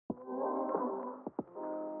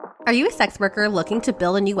Are you a sex worker looking to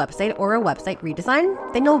build a new website or a website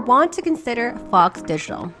redesign? Then you'll want to consider Fox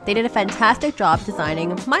Digital. They did a fantastic job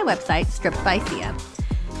designing my website, Stripped by SWer.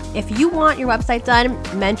 If you want your website done,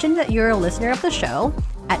 mention that you're a listener of the show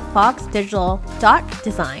at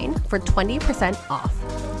foxdigital.design for 20% off.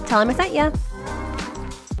 Tell them I sent ya.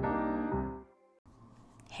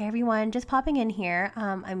 Hey everyone, just popping in here.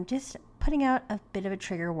 I'm just putting out a bit of a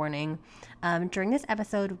trigger warning. During this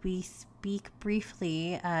episode, we speak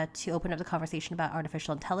briefly to open up the conversation about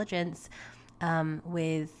artificial intelligence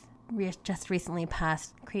with just recently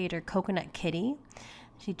passed creator Coconut Kitty.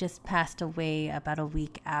 She just passed away about a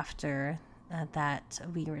week after that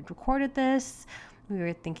we recorded this. We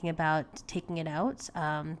were thinking about taking it out,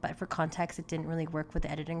 but for context, it didn't really work with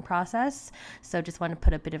the editing process. So just want to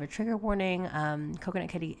put a bit of a trigger warning. Coconut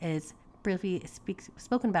Kitty is briefly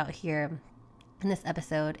spoken about here in this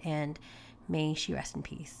episode, and may she rest in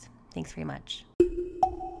peace. Thanks very much.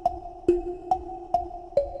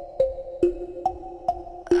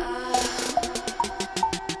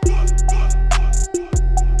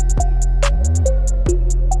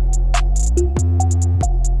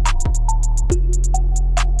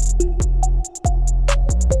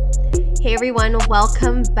 Hey everyone,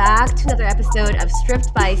 welcome back to another episode of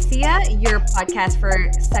Stripped by SWer, your podcast for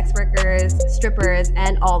sex workers, strippers,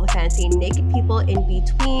 and all the fancy naked people in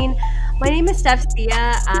between. My name is SWCEO.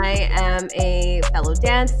 I am a fellow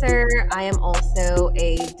dancer. I am also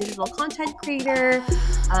a digital content creator.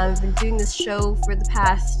 I've been doing this show for the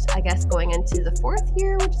past, I guess, going into the fourth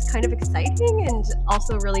year, which is kind of exciting and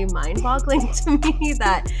also really mind-boggling to me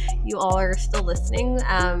that you all are still listening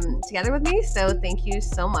together with me. So thank you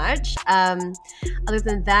so much. Other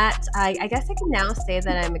than that, I guess I can now say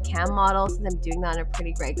that I'm a cam model since I'm doing that on a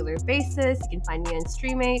pretty regular basis. You can find me on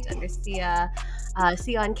Streamate under SWer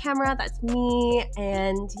on camera. That's me.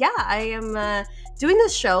 And yeah, I am doing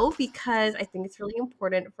this show because I think it's really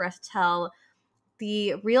important for us to tell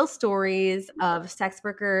the real stories of sex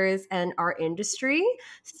workers and our industry.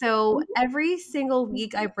 So every single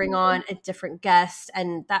week I bring on a different guest,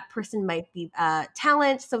 and that person might be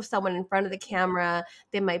talent. So someone in front of the camera,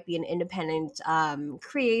 they might be an independent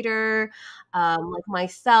creator like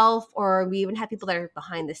myself, or we even have people that are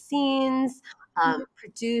behind the scenes.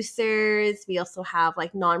 Producers. We also have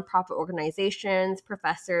like nonprofit organizations,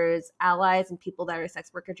 professors, allies, and people that are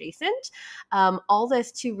sex work adjacent. All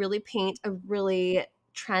this to really paint a really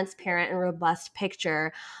transparent and robust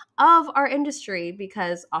picture of our industry,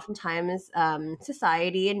 because oftentimes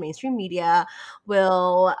society and mainstream media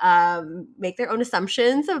will make their own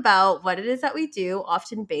assumptions about what it is that we do,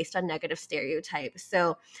 often based on negative stereotypes.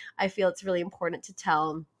 So I feel it's really important to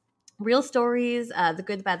tell real stories, the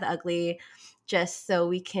good, the bad, the ugly, just so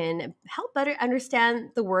we can help better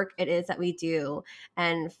understand the work it is that we do.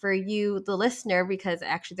 And for you, the listener, because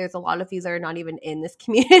actually there's a lot of you that are not even in this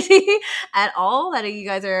community at all, that you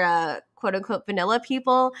guys are quote unquote vanilla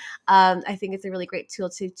people, I think it's a really great tool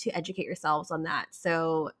to educate yourselves on that.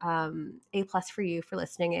 So A+ for you for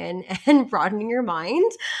listening in and broadening your mind.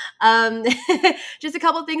 Just a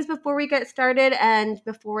couple things before we get started and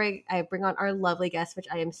before I bring on our lovely guest, which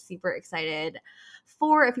I am super excited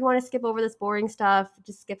for. If you want to skip over this boring stuff,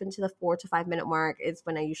 just skip into the 4 to 5 minute mark is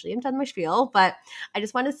when I usually am done my spiel. But I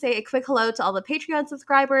just want to say a quick hello to all the Patreon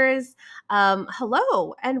subscribers.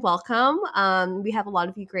 Hello and welcome. We have a lot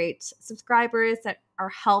of you great subscribers that are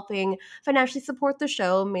helping financially support the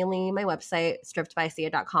show, mainly my website,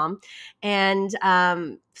 strippedbyswer.com. And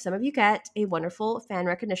some of you get a wonderful fan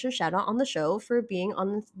recognition shout out on the show for being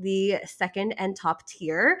on the second and top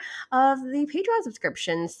tier of the Patreon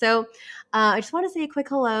subscription. So I just want to say a quick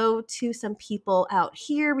hello to some people out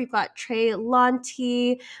here. We've got Trey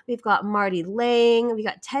Lonti, we've got Marty Lang, we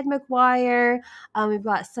got Ted McGuire, we've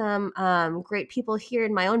got some great people here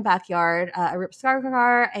in my own backyard, Arip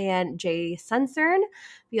Skargar and Jay Suncern.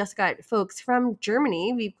 We also got folks from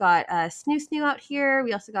Germany. We've got Snoo out here.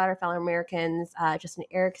 We also got our fellow Americans, Justin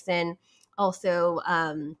Erickson, also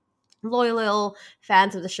loyal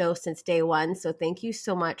fans of the show since day one. So thank you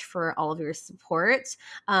so much for all of your support.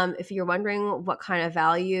 If you're wondering what kind of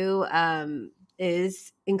value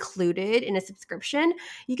is included in a subscription,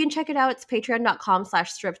 you can check it out. It's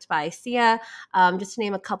patreon.com/strippedbyswer. Just to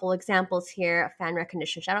name a couple examples here, fan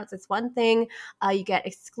recognition shoutouts, it's one thing. You get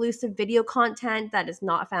exclusive video content that is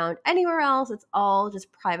not found anywhere else. It's all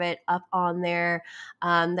just private up on there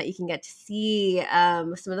that you can get to see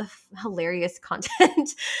some of the hilarious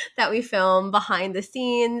content that we film behind the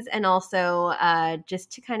scenes, and also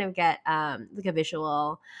just to kind of get like a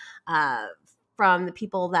visual from the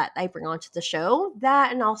people that I bring onto the show.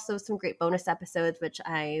 That, and also some great bonus episodes, which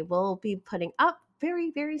I will be putting up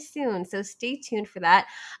very, very soon. So stay tuned for that.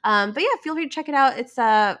 But yeah, feel free to check it out. It's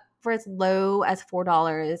for as low as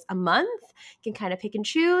 $4 a month. You can kind of pick and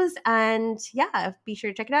choose. And yeah, be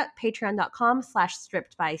sure to check it out.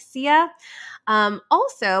 Patreon.com/strippedbysia.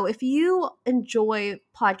 Also, if you enjoy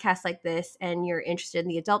podcasts like this and you're interested in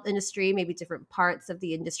the adult industry, maybe different parts of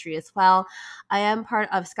the industry as well, I am part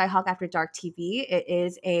of Skyhawk After Dark TV. It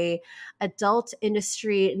is a adult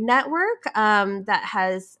industry network that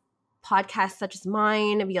has podcasts such as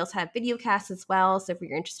mine. We also have video casts as well. So if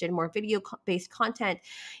you're interested in more video-based content,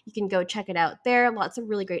 you can go check it out there. Lots of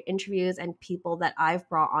really great interviews and people that I've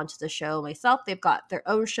brought onto the show myself. They've got their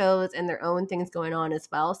own shows and their own things going on as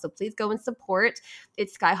well. So please go and support.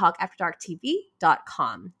 It's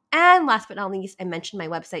skyhawkafterdarktv.com. And last but not least, I mentioned my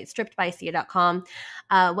website, strippedbysia.com,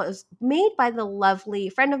 was made by the lovely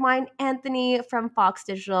friend of mine, Anthony from Fox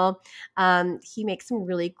Digital. He makes some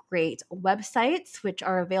really great websites, which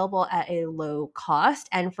are available at a low cost.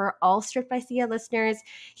 And for all Stripped by Sia listeners,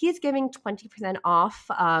 he is giving 20% off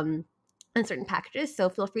on certain packages. So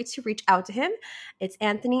feel free to reach out to him. It's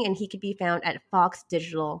Anthony, and he could be found at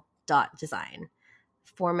foxdigital.design.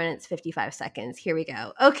 4 minutes, 55 seconds. Here we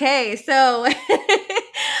go. Okay, so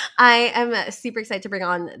I am super excited to bring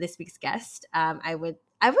on this week's guest. I would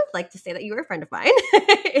like to say that you were a friend of mine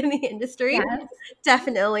in the industry. Yes.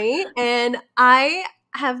 Definitely. And I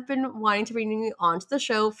have been wanting to bring you onto the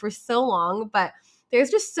show for so long, but there's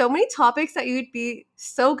just so many topics that you'd be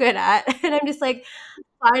so good at. And I'm just like,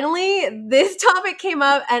 finally, this topic came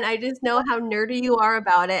up, and I just know how nerdy you are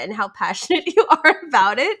about it and how passionate you are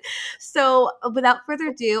about it. So without further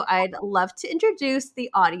ado, I'd love to introduce the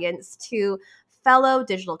audience to fellow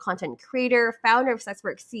digital content creator, founder of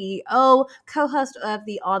SWCEO, co-host of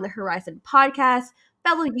the On the Horizon podcast,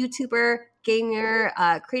 fellow YouTuber, gamer,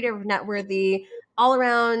 creator of Networthy,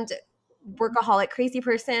 all-around workaholic crazy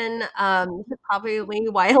person, probably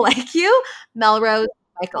why I like you, MelRose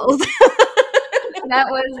Michaels. That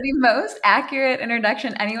was the most accurate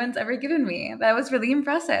introduction anyone's ever given me. That was really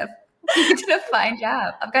impressive. You did a fine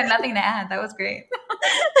job. I've got nothing to add. That was great.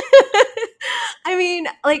 I mean,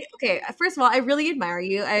 like, okay, first of all, I really admire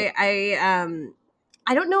you. I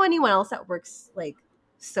don't know anyone else that works like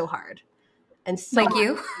so hard and so like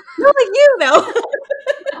you. No, like you though.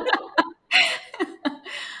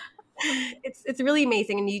 It's really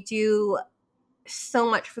amazing, and you do so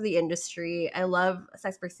much for the industry. I love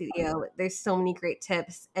SWCEO. There's so many great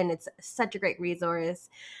tips, and it's such a great resource.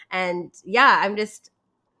 And yeah, I'm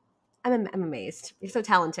amazed. You're so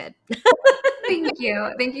talented. Thank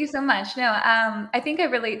you. Thank you so much. No, I think I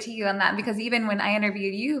relate to you on that, because even when I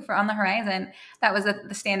interviewed you for On the Horizon, that was the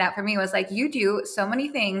standout for me, was like, you do so many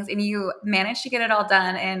things and you manage to get it all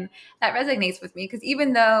done. And that resonates with me, because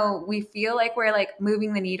even though we feel like we're like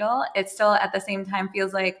moving the needle, it still at the same time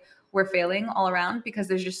feels like we're failing all around, because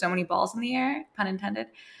there's just so many balls in the air, pun intended.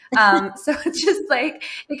 So it's just like,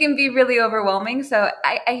 it can be really overwhelming. So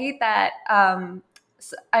I hate that.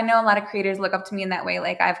 So I know a lot of creators look up to me in that way,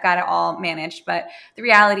 like I've got it all managed, but the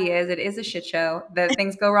reality is it is a shit show. The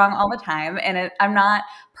things go wrong all the time, and I'm not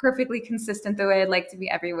perfectly consistent the way I'd like to be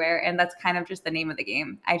everywhere, and that's kind of just the name of the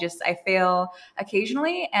game. I fail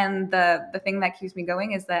occasionally, and the thing that keeps me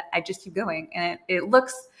going is that I just keep going, and it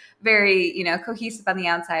looks very, cohesive on the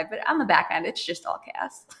outside, but on the back end, it's just all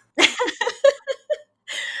chaos.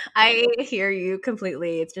 I hear you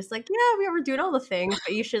completely. It's just like, yeah, we were doing all the things,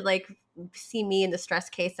 but you should like see me in the stress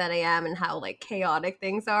case that I am and how like chaotic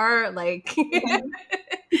things are. Like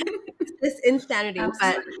it's this insanity.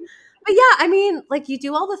 But yeah, I mean, like you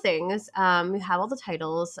do all the things. You have all the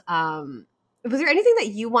titles. Was there anything that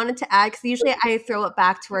you wanted to add? Because usually I throw it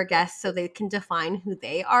back to our guests so they can define who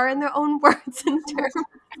they are in their own words and terms.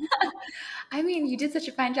 I mean, you did such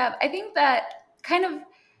a fine job. I think that kind of,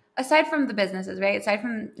 aside from the businesses, right?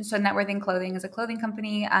 So Networthing Clothing is a clothing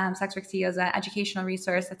company. SWCEO is an educational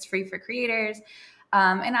resource that's free for creators.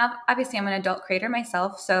 And obviously I'm an adult creator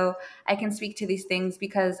myself, so I can speak to these things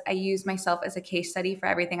because I use myself as a case study for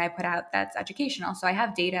everything I put out that's educational. So I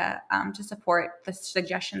have data to support the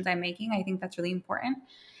suggestions I'm making. I think that's really important.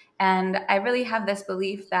 And I really have this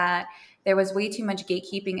belief that there was way too much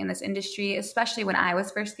gatekeeping in this industry, especially when I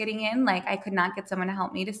was first getting in. Like I could not get someone to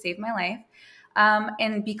help me to save my life.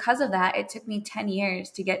 And because of that, it took me 10 years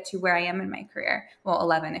to get to where I am in my career. Well,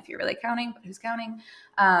 11 if you're really counting, but who's counting?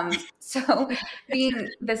 So being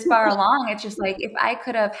this far along, it's just like, if I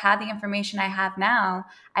could have had the information I have now,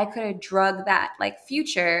 I could have drugged that like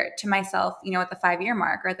future to myself, at the 5-year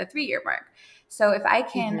mark or at the 3-year mark. So if I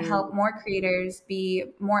can help more creators be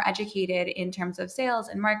more educated in terms of sales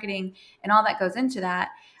and marketing and all that goes into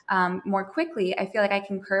that, more quickly, I feel like I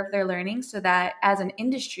can curve their learning so that as an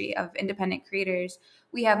industry of independent creators,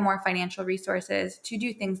 we have more financial resources to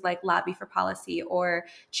do things like lobby for policy or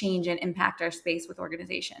change and impact our space with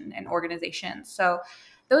organization and organizations. So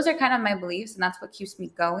those are kind of my beliefs, and that's what keeps me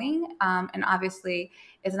going. And obviously,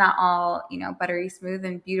 it's not all buttery smooth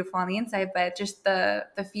and beautiful on the inside, but just the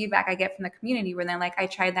feedback I get from the community when they're like, I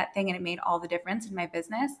tried that thing and it made all the difference in my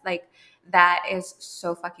business. Like, that is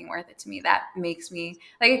so fucking worth it to me. That makes me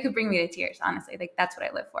like, it could bring me to tears, honestly. Like, that's what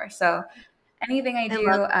I live for. So anything I do,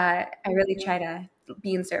 I really try to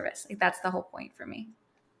be in service. Like, that's the whole point for me.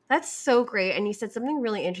 That's so great. And you said something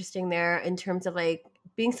really interesting there in terms of like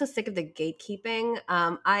being so sick of the gatekeeping.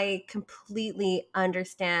 I completely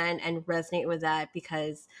understand and resonate with that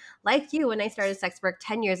because, like you, when I started sex work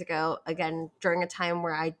 10 years ago, again, during a time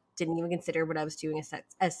where I didn't even consider what I was doing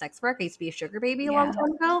as sex work, I used to be a sugar baby a long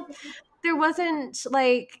time ago. There wasn't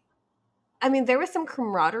like, I mean, there was some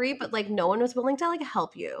camaraderie, but like no one was willing to like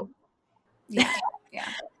help you. Yeah.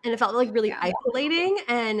 And it felt like really isolating,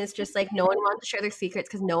 and it's just like no one wanted to share their secrets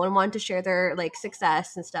because no one wanted to share their like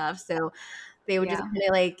success and stuff. So they would just kind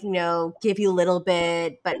of like give you a little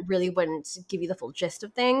bit, but really wouldn't give you the full gist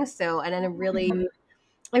of things. So and then I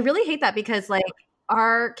really hate that because like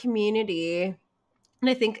our community, and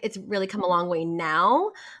I think it's really come a long way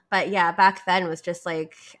now, but yeah, back then was just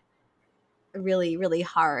like really, really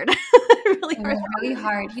hard. Really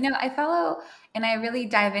hard. I follow and I really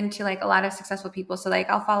dive into like a lot of successful people. So like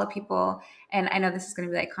I'll follow people, and I know this is going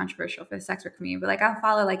to be like controversial for the sex work community, but like I'll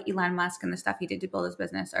follow like Elon Musk and the stuff he did to build his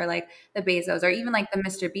business, or like the Bezos, or even like the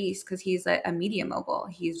Mr. Beast, because he's a media mogul.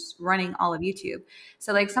 He's running all of YouTube.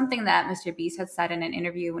 So like something that Mr. Beast had said in an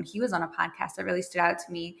interview when he was on a podcast that really stood out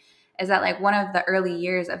to me is that like one of the early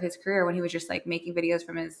years of his career, when he was just like making videos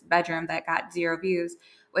from his bedroom that got 0 views,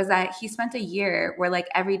 was that he spent a year where like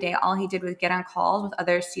every day all he did was get on calls with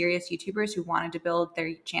other serious YouTubers who wanted to build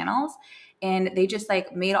their channels. And they just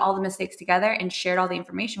like made all the mistakes together and shared all the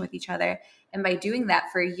information with each other. And by doing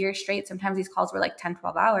that for a year straight, sometimes these calls were like 10,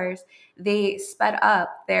 12 hours, they sped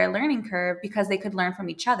up their learning curve because they could learn from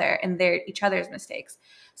each other and each other's mistakes.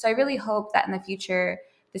 So I really hope that in the future,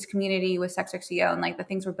 this community with SWCEO and like the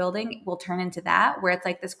things we're building will turn into that, where it's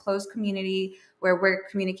like this closed community where we're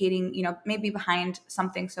communicating, maybe behind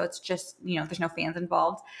something. So it's just, there's no fans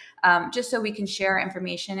involved, just so we can share our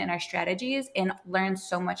information and our strategies and learn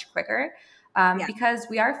so much quicker. Because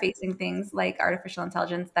we are facing things like artificial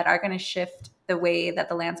intelligence that are going to shift the way that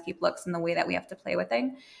the landscape looks and the way that we have to play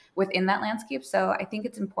within that landscape. So I think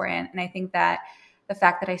it's important. And I think that the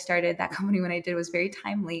fact that I started that company when I did was very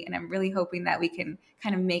timely. And I'm really hoping that we can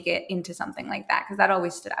kind of make it into something like that, because that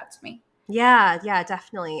always stood out to me. Yeah,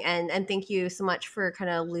 definitely. And thank you so much for kind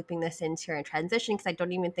of looping this into our transition, because I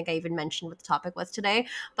don't even think I even mentioned what the topic was today.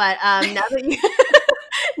 But now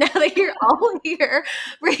that you're all here,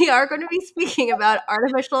 we are going to be speaking about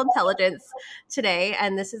artificial intelligence today.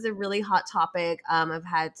 And this is a really hot topic. I've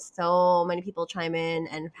had so many people chime in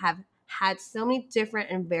and have had so many different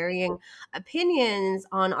and varying opinions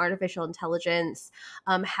on artificial intelligence,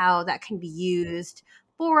 how that can be used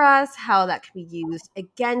for us, how that can be used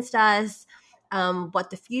against us, what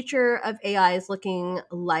the future of AI is looking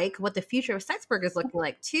like, what the future of sex work is looking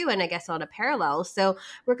like too, and I guess on a parallel. So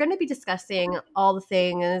we're going to be discussing all the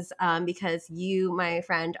things because you, my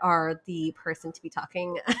friend, are the person to be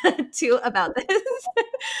talking to about this,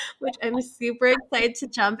 which I'm super excited to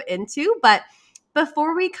jump into. But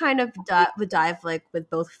before we kind of dive like with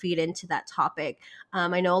both feet into that topic,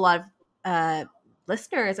 I know a lot of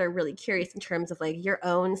listeners are really curious in terms of like your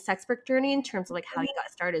own sex work journey, in terms of like how you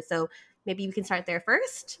got started. So maybe we can start there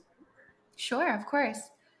first. Sure, of course.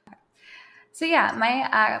 So yeah,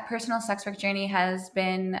 my personal sex work journey has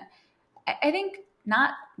been, I think,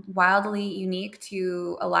 not wildly unique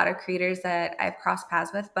to a lot of creators that I've crossed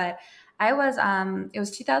paths with, but I was, it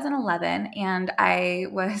was 2011, and I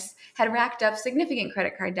had racked up significant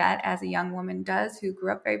credit card debt, as a young woman does who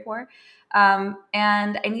grew up very poor. And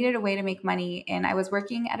I needed a way to make money, and I was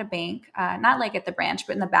working at a bank, not like at the branch,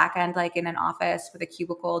 but in the back end, like in an office with a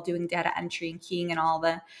cubicle, doing data entry and keying and all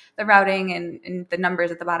the routing and the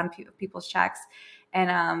numbers at the bottom of people's checks,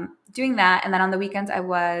 and doing that. And then on the weekends, I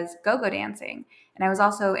was go-go dancing. And I was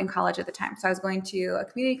also in college at the time. So I was going to a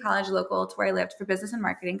community college local to where I lived for business and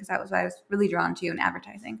marketing, because that was what I was really drawn to in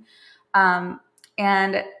advertising.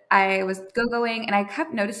 And I was go-going, and I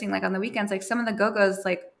kept noticing, like, on the weekends, like, some of the go-go's,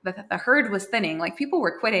 like, the herd was thinning. Like, people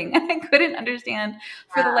were quitting, and I couldn't understand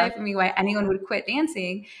for the life of me why anyone would quit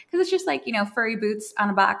dancing, because it's just like, furry boots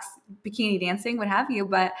on a box, bikini dancing, what have you.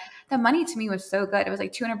 But the money to me was so good. It was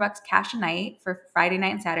like $200 cash a night for Friday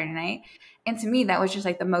night and Saturday night. And to me, that was just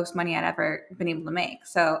like the most money I'd ever been able to make.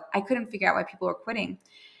 So I couldn't figure out why people were quitting.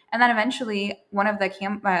 And then eventually, one of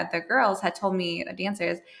the girls had told me, the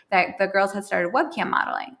dancers, that the girls had started webcam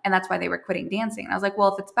modeling, and that's why they were quitting dancing. And I was like,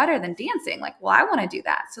 well, if it's better than dancing, like, well, I want to do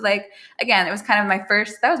that. So, like, again, it was kind of my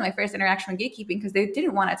first interaction with gatekeeping, because they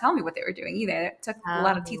didn't want to tell me what they were doing either. It took a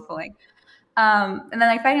lot of teeth pulling. And then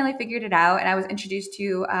I finally figured it out, and I was introduced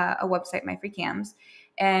to a website, My Free Cams.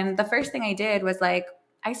 And the first thing I did was, like,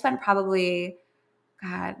 I spent probably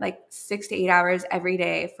like 6 to 8 hours every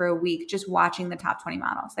day for a week just watching the top 20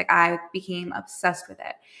 models. Like, I became obsessed with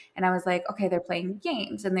it. And I was like, okay, they're playing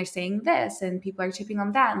games and they're saying this and people are tipping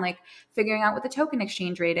on that, and like figuring out what the token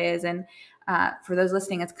exchange rate is. And for those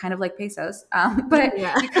listening, it's kind of like pesos. But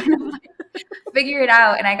you kind of like figure it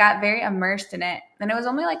out. And I got very immersed in it. And it was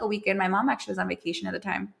only like a weekend. My mom actually was on vacation at the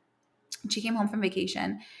time. She came home from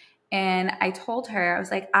vacation, and I told her, I was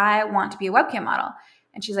like, I want to be a webcam model.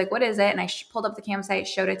 And she's like, what is it? And I pulled up the cam site,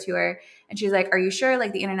 showed it to her. And she's like, are you sure?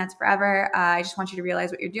 Like, the internet's forever. I just want you to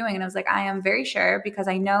realize what you're doing. And I was like, I am very sure, because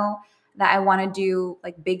I know that I want to do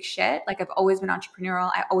like big shit. Like, I've always been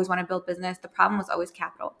entrepreneurial. I always want to build business. The problem was always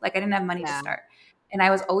capital. Like, I didn't have money to start. And I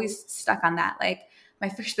was always stuck on that. Like, my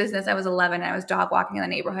first business, I was 11 and I was dog walking in the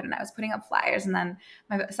neighborhood and I was putting up flyers. And then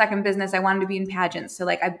my second business, I wanted to be in pageants. So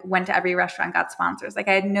like, I went to every restaurant, got sponsors. Like,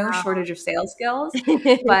 I had no shortage of sales skills,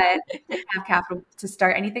 but I didn't have capital to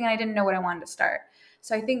start anything. And I didn't know what I wanted to start.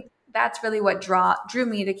 So I think that's really what drew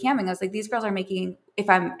me to camming. I was like, these girls are making, if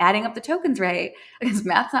I'm adding up the tokens right, because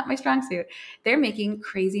math's not my strong suit, they're making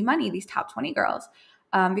crazy money, these top 20 girls.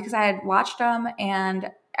 Because I had watched them, and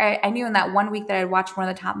I knew in that 1 week that I had watched one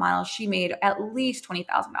of the top models, she made at least $20,000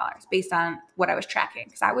 based on what I was tracking,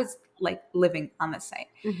 because I was like living on this site.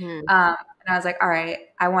 And I was like, all right,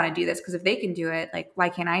 I want to do this, because if they can do it, like, why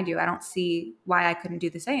can't I do it? I don't see why I couldn't do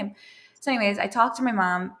the same. So anyways, I talked to my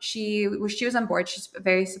mom. She was on board. She's a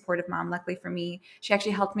very supportive mom, luckily for me. She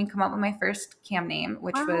actually helped me come up with my first cam name,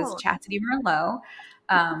 which was Chastity Merlot.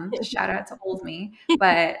 Shout out to old me.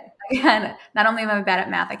 But again, not only am I bad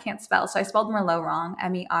at math, I can't spell. So I spelled Merlot wrong,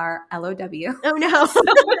 MERLOW. Oh, no.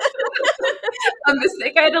 A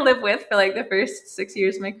mistake I had to live with for like the first 6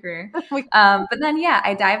 years of my career. But then, yeah,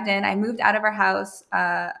 I dived in. I moved out of our house,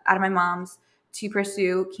 out of my mom's, to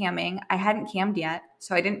pursue camming. I hadn't cammed yet,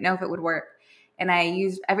 so I didn't know if it would work. And I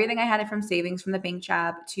used everything I had from savings from the bank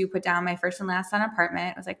job to put down my first and last on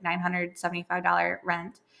apartment. It was like $975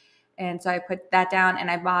 rent. And so I put that down, and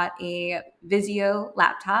I bought a Vizio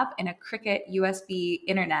laptop and a Cricket USB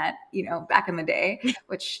internet, back in the day,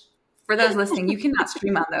 which for those listening, you cannot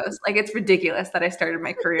stream on those. Like, it's ridiculous that I started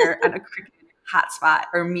my career on a Cricket hotspot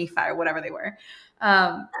or MiFi or whatever they were.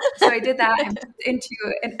 So I did that. I moved into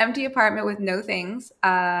an empty apartment with no things.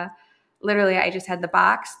 Literally, I just had the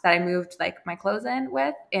box that I moved like my clothes in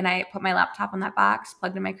with, and I put my laptop on that box,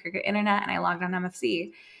 plugged in my Cricket internet, and I logged on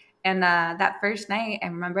MFC. And that first night, I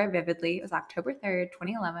remember it vividly. It was October 3rd,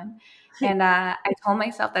 2011. And I told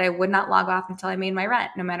myself that I would not log off until I made my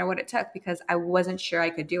rent, no matter what it took, because I wasn't sure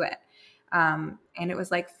I could do it. And it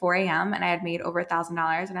was like 4 a.m. and I had made over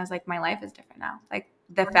 $1,000. And I was like, my life is different now. Like,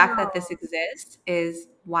 the fact that this exists is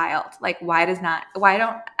wild. Like, why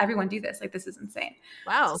don't everyone do this? Like, this is insane.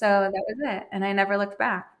 Wow. So that was it. And I never looked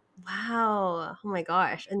back. Wow. Oh my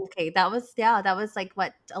gosh. And okay, that was like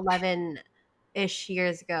what, 11-ish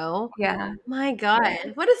years ago. Yeah. My God.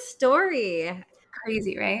 Yeah. What a story.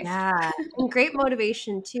 Crazy, right? Yeah. And great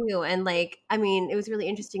motivation too. And like, I mean, it was really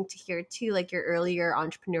interesting to hear too, like your earlier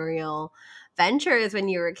entrepreneurial ventures when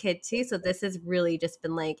you were a kid too. So this has really just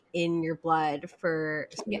been like in your blood for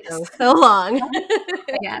so long.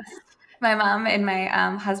 Yes. My mom and my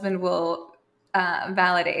husband will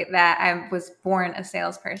validate that I was born a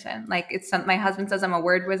salesperson. Like, my husband says I'm a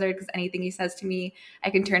word wizard, because anything he says to me, I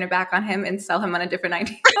can turn it back on him and sell him on a different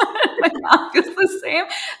idea. My mom feels the same.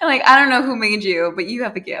 I'm like, I don't know who made you, but you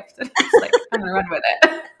have a gift. And it's like, I'm gonna run with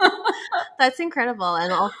it. That's incredible.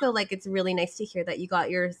 And also, like, it's really nice to hear that you got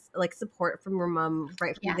your like support from your mom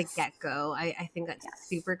right from the get-go. I think that's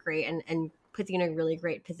super great and puts you in a really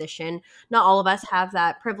great position. Not all of us have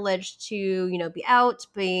that privilege to, be out,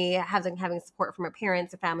 be having support from our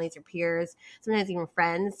parents or families or peers, sometimes even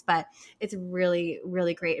friends, but it's really,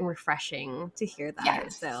 really great and refreshing to hear that.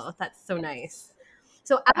 Yes. So that's so nice.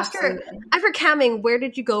 So after camming, where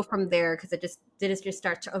did you go from there? Because did it just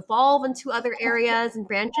start to evolve into other areas and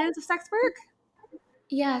branches of sex work?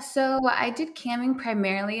 Yeah, so I did camming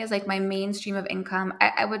primarily as like my main stream of income.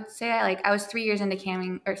 I would say I was 3 years into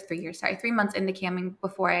camming, or 3 years, sorry, 3 months into camming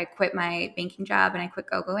before I quit my banking job and I quit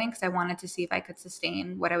GoGoing because I wanted to see if I could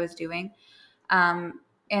sustain what I was doing.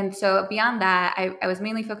 And so beyond that, I was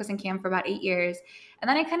mainly focusing cam for about 8 years. And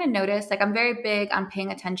then I kind of noticed like I'm very big on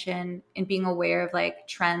paying attention and being aware of like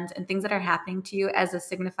trends and things that are happening to you as a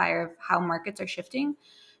signifier of how markets are shifting.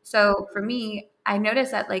 So for me, I noticed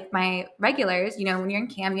that like my regulars, when you're in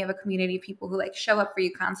cam, you have a community of people who like show up for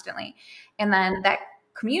you constantly. And then that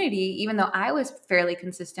community, even though I was fairly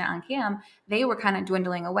consistent on cam, they were kind of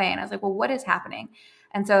dwindling away. And I was like, well, what is happening?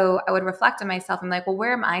 And so I would reflect on myself and be like, well,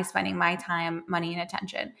 where am I spending my time, money, and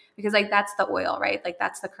attention? Because like that's the oil, right? Like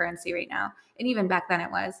that's the currency right now. And even back then it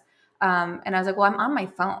was. And I was like, well, I'm on my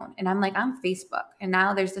phone and I'm like on Facebook. And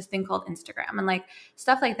now there's this thing called Instagram. And like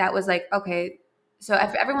stuff like that was like, okay, so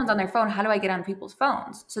if everyone's on their phone, how do I get on people's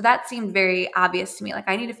phones? So that seemed very obvious to me. Like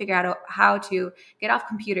I need to figure out how to get off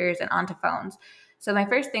computers and onto phones. So my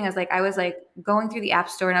first thing is like I was like going through the app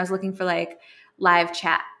store and I was looking for like live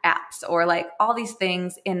chat apps or like all these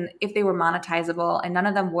things, and if they were monetizable, and none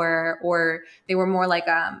of them were, or they were more like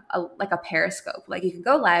a Periscope, like you could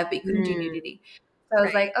go live but you couldn't do nudity. So I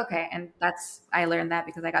was like, okay, and I learned that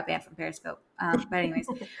because I got banned from Periscope. But anyways,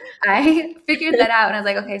 I figured that out, and I was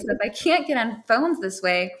like, okay, so if I can't get on phones this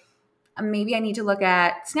way, maybe I need to look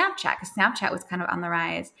at Snapchat, because Snapchat was kind of on the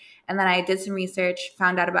rise. And then I did some research,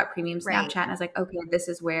 found out about premium Snapchat, and I was like, okay, this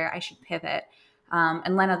is where I should pivot.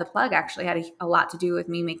 And Lena the Plug actually had a lot to do with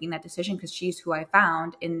me making that decision, because she's who I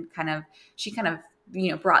found, and she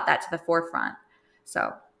brought that to the forefront.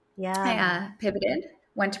 So I pivoted,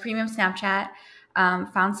 went to premium Snapchat,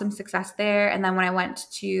 found some success there. And then when I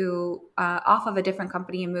went to off of a different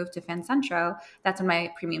company and moved to FanCentro, that's when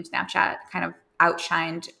my premium Snapchat kind of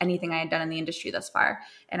outshined anything I had done in the industry thus far.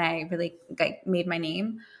 And I really made my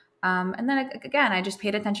name. And then again, I just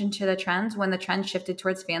paid attention to the trends when the trend shifted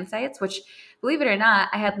towards fan sites, which, believe it or not,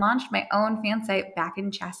 I had launched my own fan site back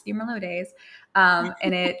in Chastity Merlot days.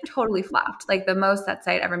 And it totally flopped. Like the most that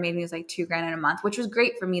site ever made me was like $2,000 in a month, which was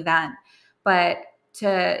great for me then. But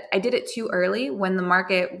I did it too early when the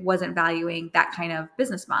market wasn't valuing that kind of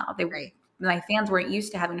business model. My fans weren't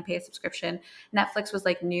used to having to pay a subscription. Netflix was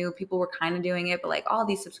like new. People were kind of doing it, but like all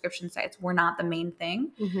these subscription sites were not the main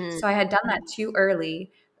thing. Mm-hmm. So I had done that too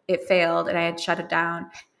early. It failed and I had shut it down.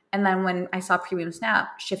 And then when I saw Premium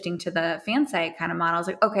Snap shifting to the fan site kind of model, I was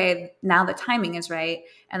like, okay, now the timing is right.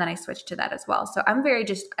 And then I switched to that as well. So I'm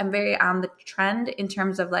very on the trend in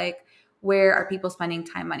terms of like, where are people spending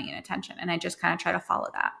time, money, and attention? And I just kind of try to follow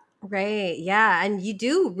that. Right. Yeah. And you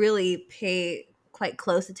do really pay quite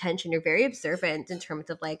close attention. You're very observant in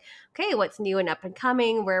terms of like, okay, what's new and up and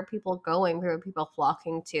coming? Where are people going? Where are people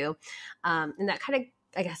flocking to? And that kind of,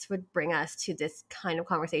 I guess, would bring us to this kind of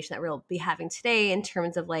conversation that we'll be having today in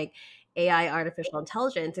terms of like AI, artificial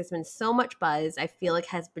intelligence. There's been so much buzz, I feel like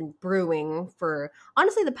has been brewing for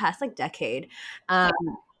honestly the past like decade.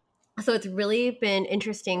 So it's really been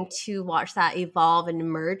interesting to watch that evolve and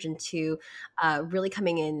emerge into really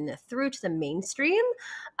coming in through to the mainstream.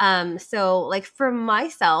 So like for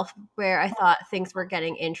myself, where I thought things were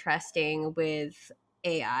getting interesting with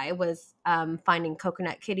AI was finding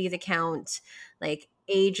Coconut Kitty's account like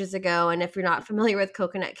ages ago. And if you're not familiar with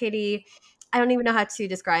Coconut Kitty, I don't even know how to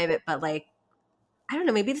describe it, but like, I don't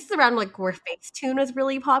know, maybe this is around like where Facetune was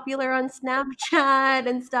really popular on Snapchat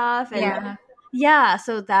and stuff. And yeah,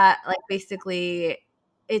 so that like basically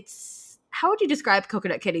it's, how would you describe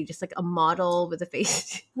Coconut Kitty? Just like a model with a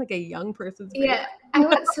face, like a young person's face? Yeah,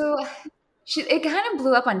 it kind of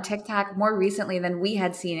blew up on TikTok more recently than we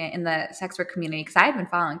had seen it in the sex work community, because I had been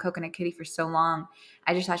following Coconut Kitty for so long.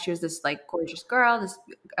 I just thought she was this like gorgeous girl, this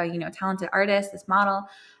talented artist, this model.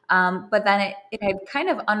 But then it had kind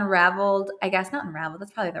of unraveled, I guess, not unraveled,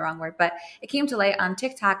 that's probably the wrong word, but it came to light on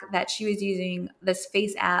TikTok that she was using this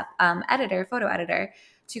face app photo editor,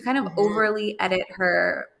 to kind of overly edit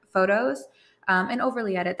her photos. And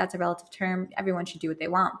overly edit, that's a relative term. Everyone should do what they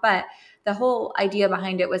want. But the whole idea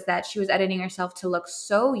behind it was that she was editing herself to look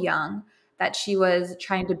so young that she was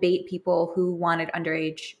trying to bait people who wanted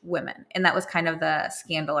underage women. And that was kind of the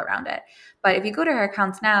scandal around it. But if you go to her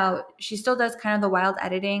accounts now, she still does kind of the wild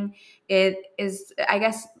editing. It is, I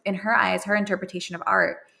guess, in her eyes, her interpretation of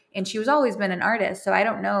art. And she was always been an artist. So I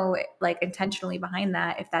don't know, like, intentionally behind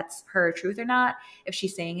that, if that's her truth or not. If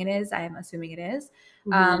she's saying it is, I am assuming it is.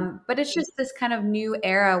 But it's just this kind of new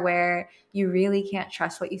era where you really can't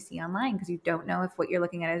trust what you see online, because you don't know if what you're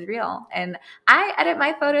looking at is real. And I edit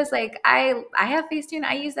my photos. Like I have Facetune.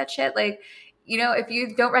 I use that shit. Like, if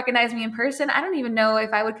you don't recognize me in person, I don't even know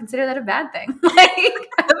if I would consider that a bad thing. Like,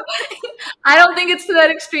 I don't think it's to that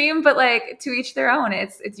extreme, but like to each their own.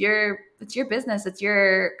 It's your business, it's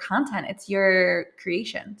your content, it's your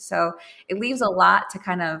creation. So it leaves a lot to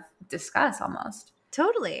kind of discuss almost.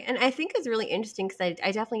 Totally. And I think it's really interesting because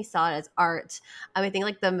I definitely saw it as art. I think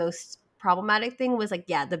like the most problematic thing was like,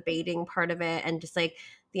 yeah, the baiting part of it and just like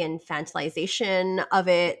the infantilization of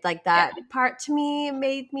it. Like that part to me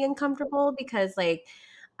made me uncomfortable because like,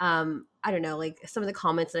 I don't know, like some of the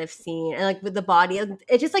comments that I've seen and like with the body,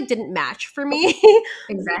 it just like didn't match for me.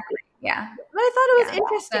 Exactly. Yeah. But I thought it was Yeah.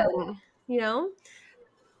 interesting, you know?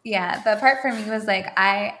 Yeah, the part for me was like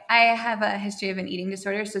I have a history of an eating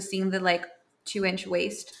disorder, so seeing the like 2-inch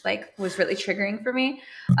waist like was really triggering for me.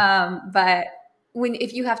 But when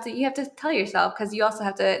if you have to tell yourself, because you also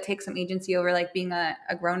have to take some agency over like being a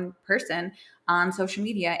grown person on social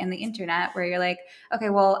media and the internet, where you're like, okay,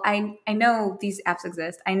 well I know these apps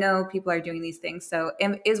exist, I know people are doing these things, so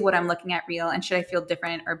is what I'm looking at real, and should I feel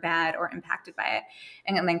different or bad or impacted by it,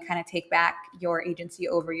 and then kind of take back your agency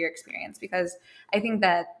over your experience. Because I think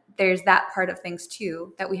that there's that part of things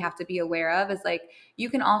too that we have to be aware of, is like you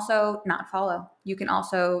can also not follow, you can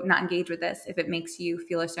also not engage with this if it makes you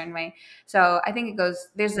feel a certain way. So I think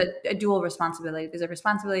there's a dual responsibility. There's a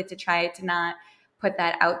responsibility to try to not put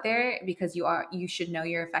that out there because you should know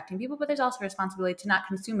you're affecting people, but there's also a responsibility to not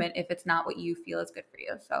consume it if it's not what you feel is good for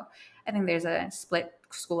you. So I think there's a split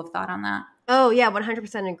school of thought on that. Oh yeah,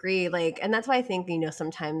 100% agree. Like, and that's why I think,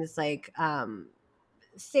 sometimes like,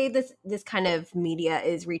 say this kind of media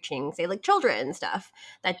is reaching, say, like children and stuff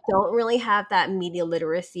that don't really have that media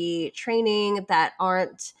literacy training, that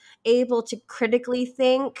aren't able to critically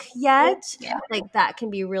think yet. Yeah. Like that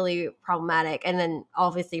can be really problematic. And then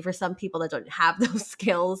obviously for some people that don't have those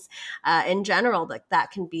skills in general, like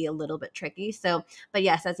that can be a little bit tricky. So, but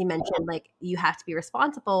yes, as you mentioned, like you have to be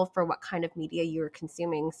responsible for what kind of media you're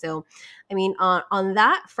consuming. So I mean, on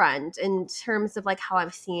that front, in terms of like how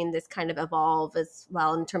I've seen this kind of evolve as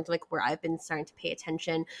well, in terms of like where I've been starting to pay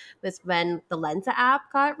attention, was when the Lensa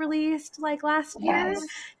app got released like last year. Yes.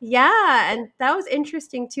 Yeah, and that was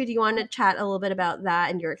interesting too. Do you want to chat a little bit about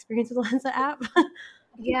that and your experience with the Lensa app?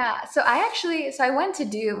 Yeah. So I went to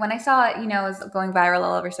do, when I saw it, it was going viral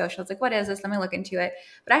all over social. I was like, what is this? Let me look into it.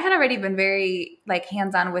 But I had already been very like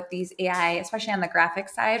hands-on with these AI, especially on the graphics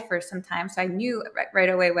side, for some time. So I knew right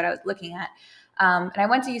away what I was looking at. And I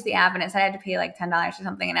went to use the app and it said I had to pay like $10 or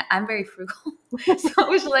something. And I'm very frugal. So it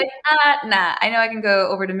was like, nah, I know I can go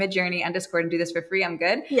over to Midjourney on Discord and do this for free. I'm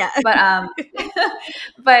good. Yeah. But,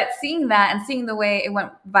 but seeing that and seeing the way it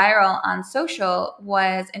went viral on social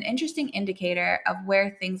was an interesting indicator of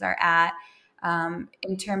where things are at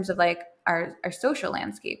in terms of like our social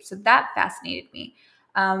landscape. So that fascinated me.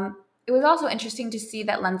 It was also interesting to see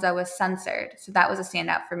that Lensa was censored. So that was a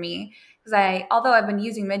standout for me. Because although I've been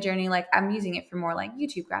using Midjourney, like I'm using it for more like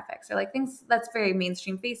YouTube graphics or like things that's very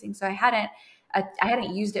mainstream facing. So I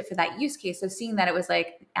hadn't used it for that use case. So seeing that it was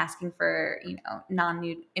like asking for,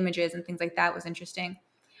 non-nude images and things like that was interesting.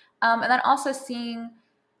 And then also seeing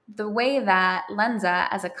the way that Lensa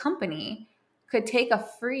as a company could take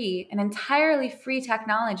an entirely free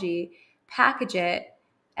technology, package it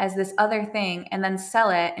as this other thing, and then sell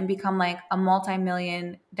it and become like a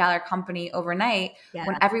multi-million-dollar company overnight, Yeah,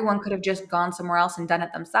 when everyone could have just gone somewhere else and done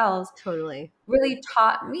it themselves. totally. Really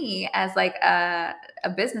taught me as like a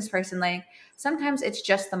business person, like sometimes it's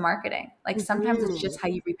just the marketing. Like sometimes it's just how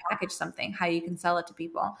you repackage something, how you can sell it to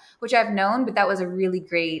people, which I've known, but that was a really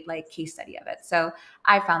great like case study of it. So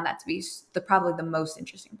I found that to be probably the most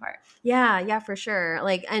interesting part. Yeah, for sure.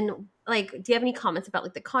 Like, and like, do you have any comments about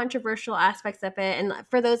like the controversial aspects of it? And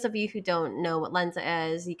for those of you who don't know what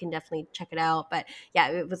Lensa is, you can definitely check it out. But yeah,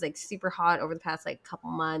 it was like super hot over the past like couple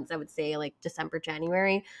months. I would say like December,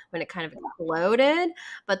 January, when it kind of exploded.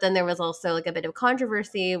 But then there was also like a bit of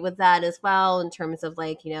controversy with that as well, in terms of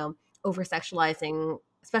like, over sexualizing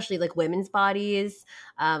especially like women's bodies,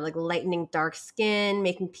 like lightening dark skin,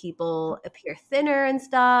 making people appear thinner and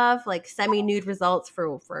stuff, like semi-nude results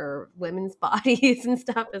for women's bodies and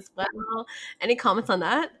stuff as well. Any comments on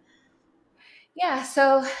that? Yeah,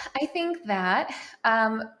 so I think that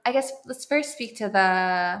I guess let's first speak to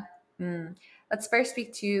the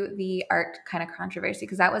art kind of controversy,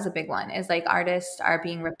 because that was a big one. Is like artists are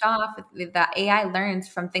being ripped off. The AI learns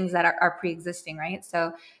from things that are pre-existing, right?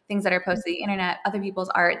 So things that are posted to the internet, other people's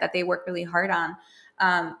art that they work really hard on.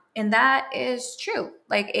 And that is true.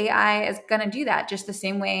 Like AI is going to do that just the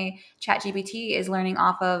same way ChatGPT is learning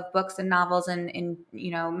off of books and novels and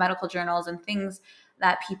medical journals and things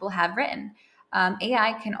that people have written.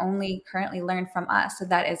 AI can only currently learn from us. So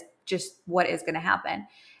that is just what is going to happen.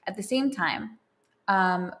 At the same time,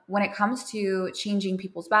 when it comes to changing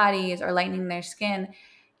people's bodies or lightening their skin,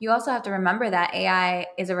 you also have to remember that AI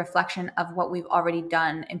is a reflection of what we've already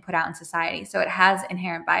done and put out in society. So it has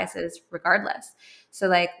inherent biases regardless. So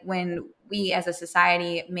like when we as a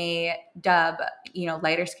society may dub,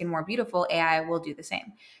 lighter skin more beautiful, AI will do the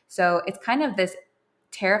same. So it's kind of this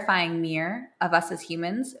terrifying mirror of us as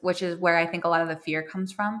humans, which is where I think a lot of the fear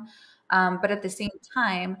comes from. But at the same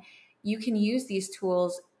time, you can use these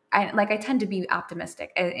tools. I tend to be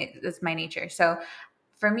optimistic. It's my nature. So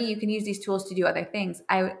for me, you can use these tools to do other things.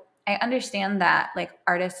 I understand that like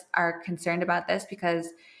artists are concerned about this because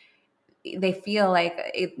they feel like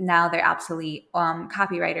now they're obsolete.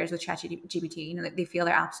 Copywriters with ChatGPT, they feel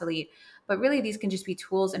they're obsolete. But really, these can just be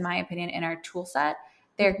tools, in my opinion, in our tool set.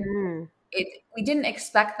 They're Mm-hmm. We didn't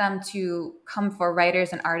expect them to come for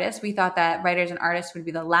writers and artists. We thought that writers and artists would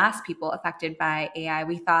be the last people affected by AI.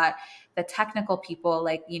 We thought the technical people,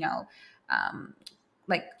 um,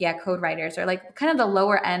 code writers or like kind of the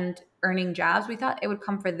lower end earning jobs, we thought it would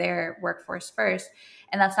come for their workforce first.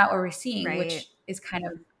 And that's not what we're seeing, Right. which is kind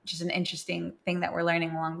of just an interesting thing that we're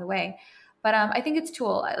learning along the way. But I think it's a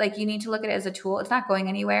tool. Like you need to look at it as a tool. It's not going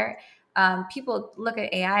anywhere. People look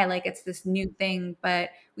at AI like it's this new thing, but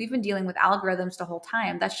we've been dealing with algorithms the whole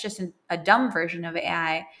time. That's just a dumb version of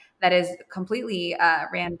AI that is completely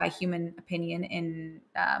ran by human opinion and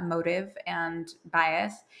motive and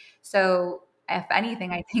bias. So if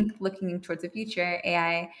anything, I think looking towards the future,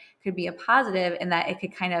 AI could be a positive in that it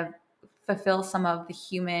could kind of fulfill some of the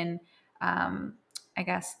human, I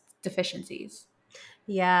guess, deficiencies.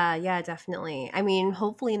 Yeah, yeah, definitely. I mean,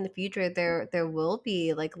 hopefully in the future there will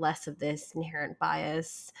be like less of this inherent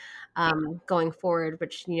bias going forward,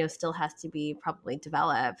 which still has to be probably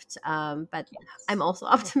developed. But Yes. I'm also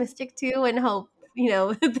optimistic too, and hope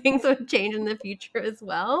things would change in the future as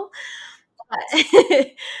well. But,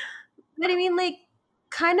 but I mean, like,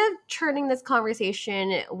 kind of turning this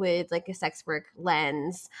conversation with like a sex work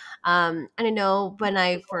lens. And I know when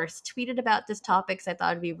I first tweeted about this topic, 'cause I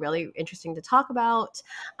thought it'd be really interesting to talk about,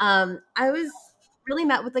 I was really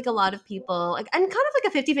met with like a lot of people, like, and kind of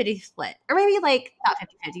like a 50-50 split, or maybe like not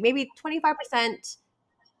 50-50, maybe 25%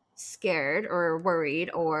 scared or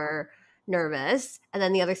worried or nervous, and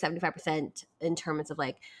then the other 75% in terms of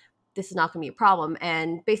like, this is not going to be a problem.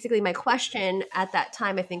 And basically my question at that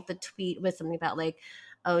time, I think the tweet was something about like,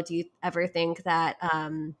 oh, do you ever think that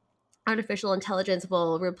artificial intelligence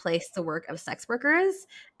will replace the work of sex workers?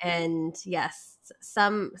 And yes,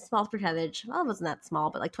 some small percentage, well, it wasn't that small,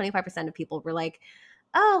 but like 25% of people were like,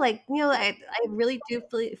 oh, like, I really do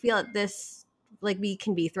feel that this, like, we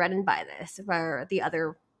can be threatened by this. Where the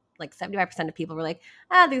other, like, 75% of people were like,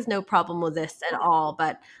 there's no problem with this at all.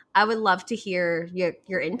 But I would love to hear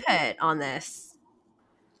your input on this.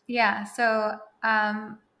 Yeah. So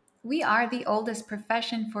we are the oldest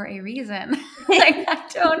profession for a reason. like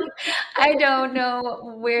I don't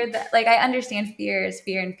know where that, like, I understand fear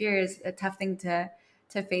and fear is a tough thing to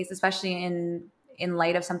face, especially in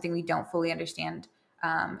light of something we don't fully understand,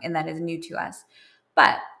 and that is new to us.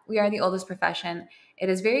 But we are the oldest profession. It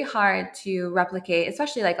is very hard to replicate,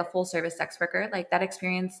 especially like a full service sex worker. Like that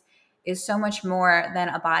experience is so much more than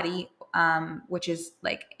a body, which is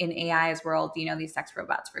like in AI's world, these sex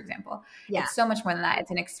robots, for example. Yeah. It's so much more than that. It's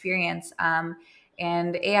an experience.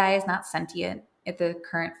 And AI is not sentient at the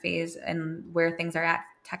current phase and where things are at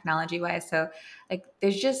technology wise. So like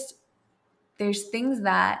there's things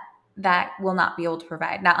that will not be able to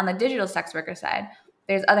provide. Now on the digital sex worker side,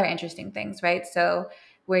 there's other interesting things, right? So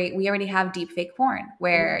we already have deep fake porn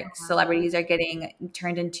where celebrities are getting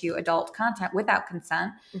turned into adult content without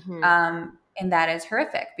consent. Mm-hmm. And that is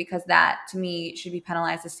horrific because that to me should be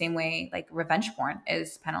penalized the same way like revenge porn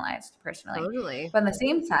is penalized personally. Totally. But on the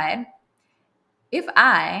same side, if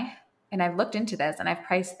and I've looked into this and I've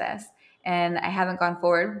priced this and I haven't gone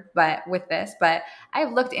forward but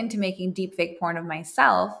I've looked into making deep fake porn of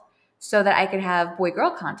myself so that I could have boy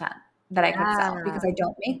girl content that I could sell because I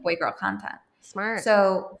don't make boy girl content. Smart.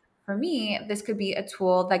 So for me, this could be a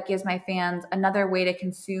tool that gives my fans another way to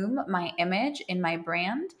consume my image and my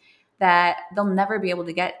brand that they'll never be able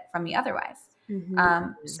to get from me otherwise.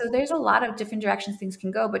 Mm-hmm. So there's a lot of different directions things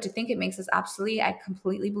can go, but to think it makes us obsolete, I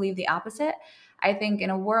completely believe the opposite. I think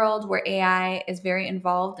in a world where AI is very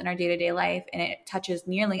involved in our day-to-day life and it touches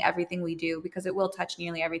nearly everything we do, because it will touch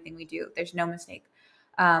nearly everything we do, there's no mistake.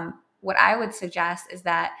 What I would suggest is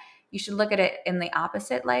that you should look at it in the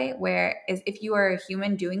opposite light, where is if you are a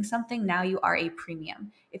human doing something, now you are a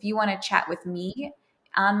premium. If you want to chat with me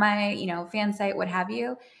on my, fan site, what have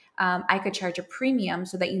you, I could charge a premium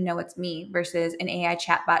so that you know it's me versus an AI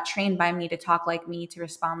chatbot trained by me to talk like me, to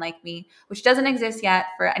respond like me, which doesn't exist yet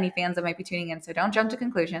for any fans that might be tuning in. So don't jump to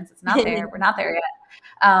conclusions. It's not there. We're not there yet.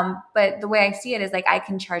 But the way I see it is like I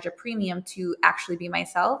can charge a premium to actually be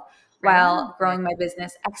myself while growing my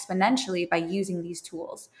business exponentially by using these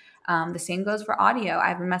tools. The same goes for audio.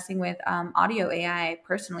 I've been messing with audio AI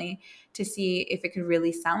personally to see if it could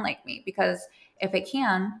really sound like me, because if it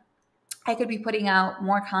can, I could be putting out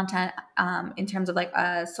more content in terms of like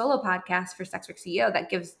a solo podcast for SWCEO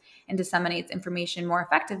that gives and disseminates information more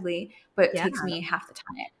effectively, but it takes me half the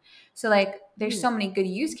time. So like there's so many good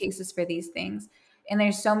use cases for these things. And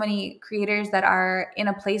there's so many creators that are in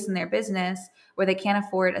a place in their business where they can't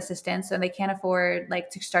afford assistance. So they can't afford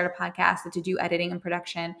like to start a podcast and to do editing and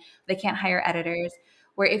production. They can't hire editors.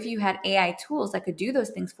 Where if you had AI tools that could do those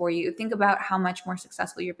things for you, think about how much more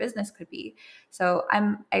successful your business could be. So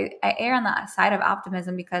I err on the side of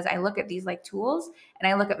optimism because I look at these like tools and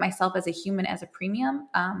I look at myself as a human, as a premium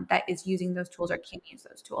that is using those tools or can use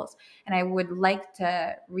those tools. And I would like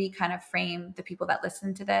to kind of frame the people that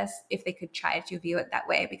listen to this if they could try to view it that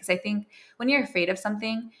way. Because I think when you're afraid of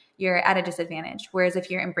something, you're at a disadvantage. Whereas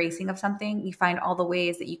if you're embracing of something, you find all the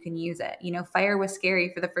ways that you can use it. You know, fire was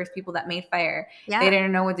scary for the first people that made fire. They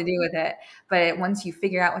didn't know what to do with it. But once you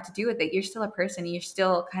figure out what to do with it, you're still a person. You're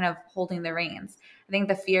still kind of holding the reins. I think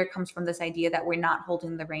the fear comes from this idea that we're not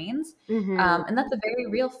holding the reins. And that's a very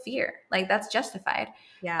real fear. Like that's justified.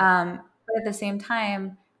 But at the same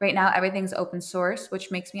time, right now, everything's open source, which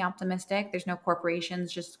makes me optimistic. There's no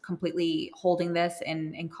corporations just completely holding this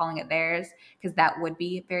and calling it theirs, because that would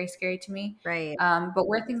be very scary to me. Right. But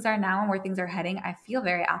where things are now and where things are heading, I feel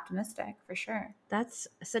very optimistic for sure. That's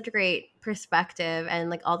such a great perspective, and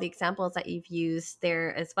like all the examples that you've used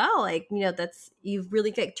there as well. Like, you know, that's, you've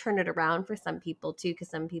really like turned it around for some people too, because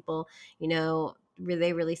some people, you know,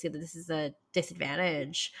 they really see that this is a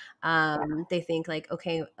disadvantage. They think like,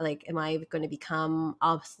 okay, like, am I going to become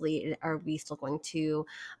obsolete? Are we still going to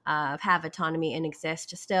have autonomy and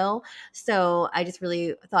exist still? So I just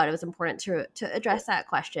really thought it was important to address that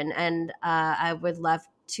question, and I would love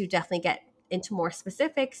to definitely get into more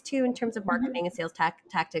specifics too in terms of marketing and sales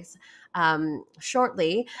tactics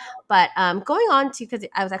shortly. But going on to, because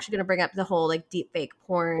I was actually going to bring up the whole like deep fake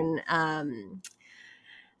porn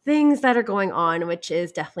things that are going on, which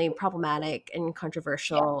is definitely problematic and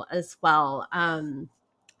controversial as well.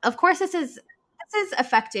 Of course, this is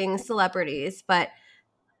affecting celebrities, but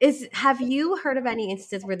have you heard of any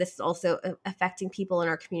instances where this is also affecting people in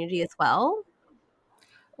our community as well?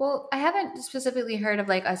 Well, I haven't specifically heard of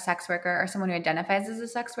like a sex worker or someone who identifies as a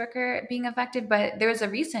sex worker being affected, but there was a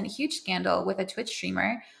recent huge scandal with a Twitch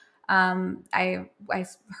streamer. I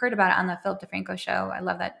heard about it on the Philip DeFranco show. I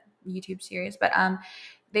love that YouTube series, but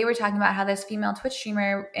they were talking about how this female Twitch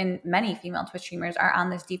streamer, and many female Twitch streamers, are on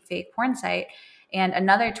this deep fake porn site. And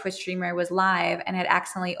another Twitch streamer was live and had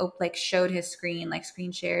accidentally showed his screen, like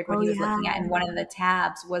screen shared what he was looking at. And one of the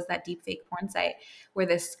tabs was that deep fake porn site where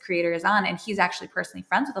this creator is on. And he's actually personally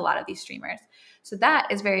friends with a lot of these streamers. So that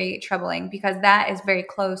is very troubling, because that is very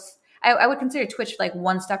close. I would consider Twitch like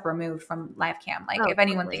one step removed from live cam. Like if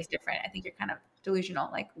anyone thinks different, I think you're kind of delusional.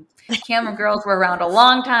 Like camera girls were around a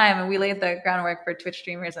long time and we laid the groundwork for Twitch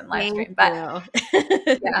streamers and live stream. But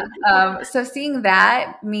yeah, so seeing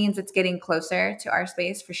that means it's getting closer to our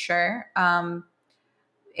space for sure. And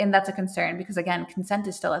that's a concern, because again, consent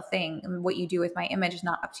is still a thing. And what you do with my image is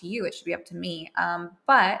not up to you. It should be up to me.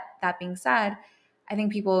 But that being said, I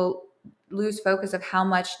think people lose focus of how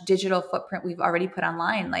much digital footprint we've already put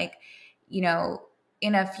online. Like, you know,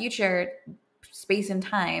 in a future space and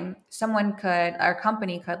time, someone could, our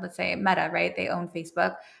company could, let's say Meta, right? They own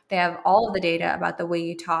Facebook. They have all of the data about the way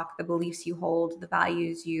you talk, the beliefs you hold, the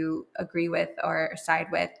values you agree with or side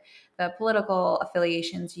with, the political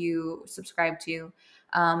affiliations you subscribe to.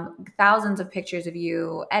 Thousands of pictures of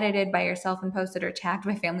you edited by yourself and posted or tagged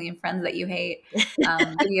by family and friends that you hate,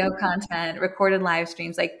 video content, recorded live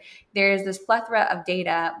streams. Like there's this plethora of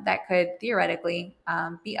data that could theoretically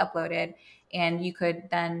be uploaded, and you could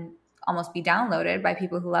then almost be downloaded by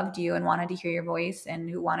people who loved you and wanted to hear your voice and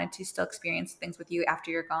who wanted to still experience things with you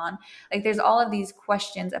after you're gone. Like there's all of these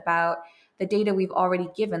questions about the data we've already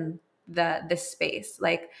given this space.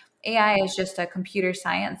 Like AI is just a computer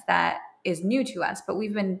science that is new to us, but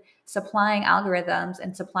we've been supplying algorithms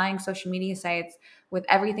and supplying social media sites with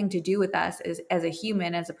everything to do with us as a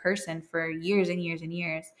human, as a person, for years and years and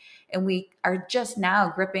years. And we are just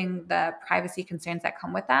now gripping the privacy concerns that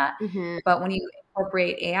come with that. But when you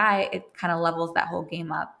incorporate AI, it kind of levels that whole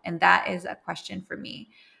game up. And that is a question for me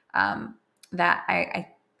that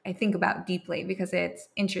I think about deeply because it's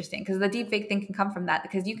interesting, because the deepfake thing can come from that,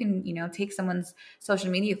 because you can, take someone's social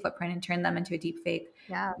media footprint and turn them into a deepfake,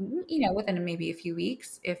 Yeah. within maybe a few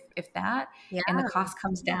weeks, if that, Yeah. and the cost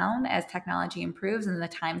comes down as technology improves and the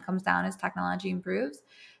time comes down as technology improves.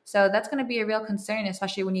 So that's going to be a real concern,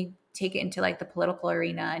 especially when you take it into like the political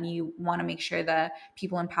arena and you want to make sure the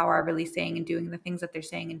people in power are really saying and doing the things that they're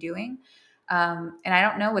saying and doing. And I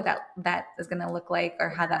don't know what that is going to look like or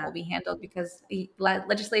how that will be handled, because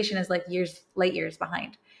legislation is like light years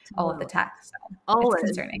behind all of the tech. So it's Always.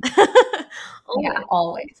 concerning. Always. Yeah,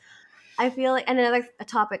 always. I feel like, and another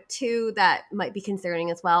topic too that might be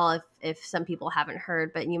concerning as well, if some people haven't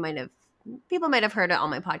heard, but people might have heard it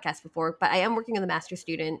on my podcast before, but I am working with a master's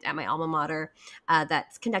student at my alma mater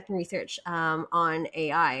that's conducting research on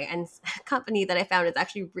AI, and a company that I found is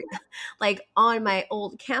actually like on my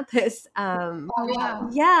old campus. Oh, wow.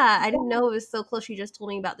 Yeah, I didn't know it was so close. She just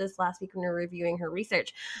told me about this last week when we were reviewing her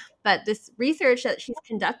research. But this research that she's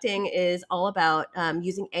conducting is all about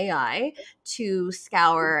using AI to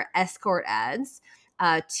scour escort ads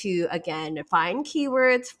to, again, find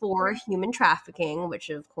keywords for human trafficking, which,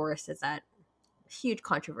 of course, is that huge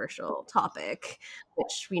controversial topic,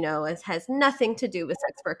 which we know has nothing to do with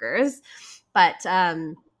sex workers. But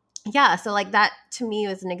yeah, so like that to me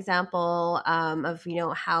was an example of,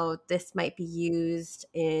 how this might be used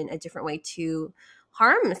in a different way to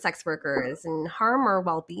harm sex workers and harm our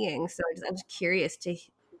well-being. So I'm just curious to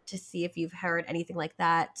see if you've heard anything like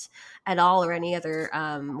that at all, or any other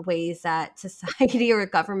ways that society or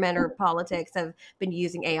government or politics have been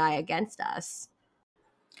using AI against us.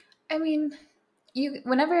 I mean,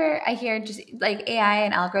 whenever I hear, just like AI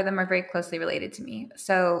and algorithm are very closely related to me.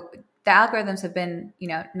 So the algorithms have been,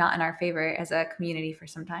 not in our favor as a community for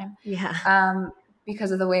some time. Yeah.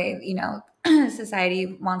 Because of the way,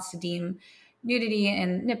 society wants to deem nudity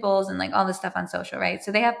and nipples and like all this stuff on social, right?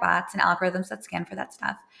 So they have bots and algorithms that scan for that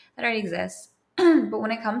stuff that already exists. But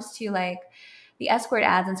when it comes to like the escort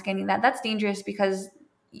ads and scanning that's dangerous, because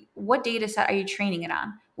what data set are you training it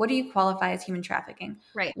on? What do you qualify as human trafficking?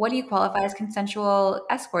 Right. What do you qualify as consensual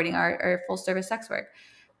escorting or full service sex work?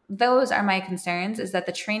 Those are my concerns, is that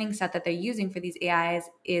the training set that they're using for these AIs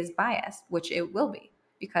is biased, which it will be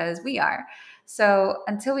because we are. So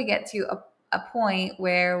until we get to a point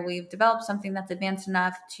where we've developed something that's advanced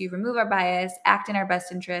enough to remove our bias, act in our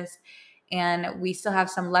best interest, and we still have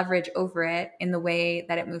some leverage over it in the way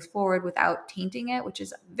that it moves forward without tainting it, which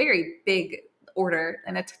is a very big order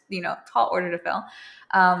and a tall order to fill.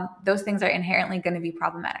 Those things are inherently going to be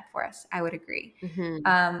problematic for us. I would agree. Mm-hmm.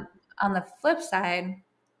 On the flip side,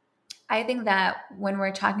 I think that when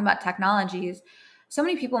we're talking about technologies, so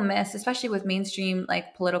many people miss, especially with mainstream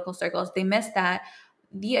like political circles, they miss that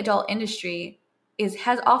the adult industry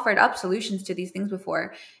has offered up solutions to these things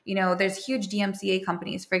before. There's huge DMCA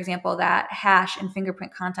companies, for example, that hash and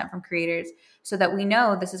fingerprint content from creators so that we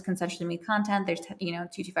know this is consensually made content. There's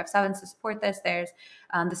 2257s to support this. There's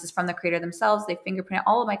this is from the creator themselves. They fingerprint.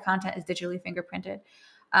 All of my content is digitally fingerprinted.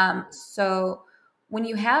 So when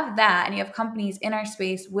you have that and you have companies in our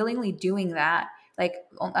space willingly doing that, like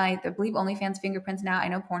I believe OnlyFans fingerprints now, I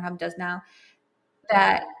know Pornhub does now,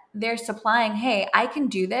 that they're supplying, hey, I can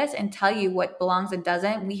do this and tell you what belongs and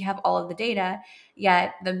doesn't. We have all of the data,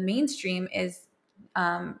 yet the mainstream is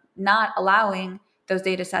not allowing those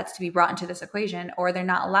data sets to be brought into this equation, or they're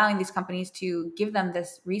not allowing these companies to give them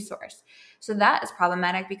this resource. So that is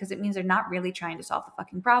problematic because it means they're not really trying to solve the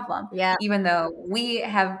fucking problem. Yeah. Even though we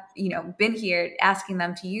have, been here asking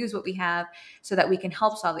them to use what we have so that we can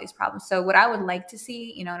help solve these problems. So what I would like to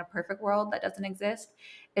see, in a perfect world that doesn't exist,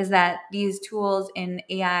 is that these tools in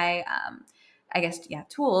AI,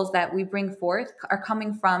 tools that we bring forth are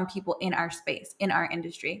coming from people in our space, in our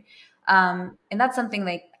industry. And that's something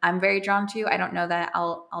like I'm very drawn to. I don't know that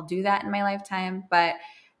I'll do that in my lifetime, but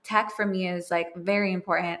tech for me is like very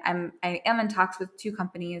important. I am in talks with 2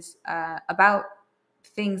 companies about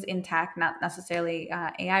things in tech, not necessarily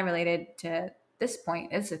AI related to this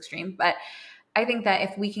point. It's extreme, but I think that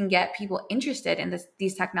if we can get people interested in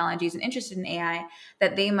these technologies and interested in AI,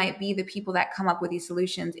 that they might be the people that come up with these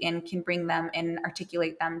solutions and can bring them and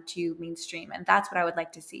articulate them to mainstream. And that's what I would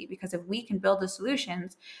like to see, because if we can build the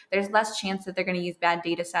solutions, there's less chance that they're going to use bad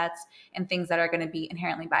data sets and things that are going to be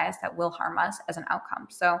inherently biased that will harm us as an outcome.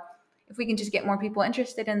 So if we can just get more people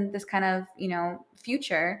interested in this kind of,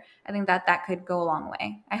 future, I think that that could go a long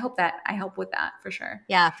way. I hope that I help with that for sure.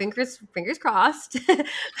 Yeah, fingers crossed.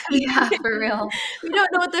 Yeah, for real. We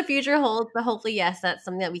don't know what the future holds, but hopefully, yes, that's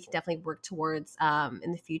something that we can definitely work towards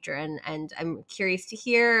in the future. And I'm curious to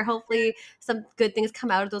hear. Hopefully, some good things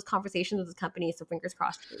come out of those conversations with the company. So fingers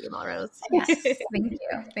crossed for you, Melrose. Yes,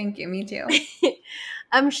 thank you, me too.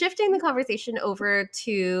 I'm shifting the conversation over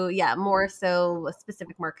to more so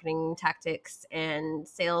specific marketing tactics and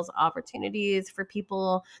sales opportunities for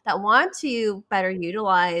people that want to better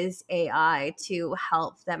utilize AI to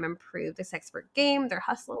help them improve their sex work game, their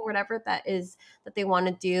hustle, or whatever that is that they want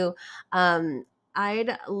to do.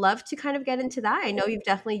 I'd love to kind of get into that. I know you've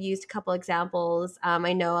definitely used a couple examples.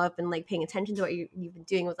 I know I've been like paying attention to what you've been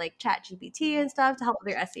doing with like ChatGPT and stuff to help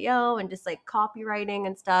with your SEO and just like copywriting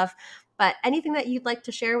and stuff. But anything that you'd like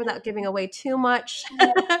to share without giving away too much?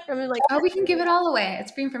 Oh, we can give it all away.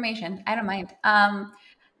 It's free information. I don't mind.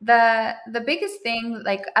 The biggest thing,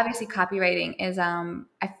 like obviously copywriting, is I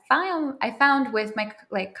found with my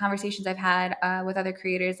like conversations I've had with other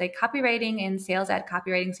creators, like copywriting and sales ad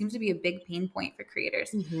copywriting seems to be a big pain point for creators.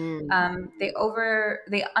 They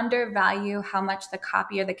undervalue how much the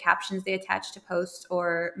copy or the captions they attach to posts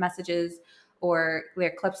or messages or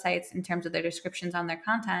their clip sites in terms of their descriptions on their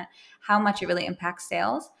content, how much it really impacts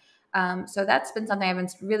sales. So that's been something I've been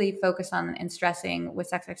really focused on and stressing with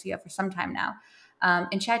SWCEO for some time now.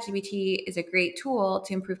 And ChatGPT is a great tool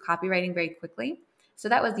to improve copywriting very quickly. So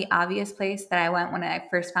that was the obvious place that I went when I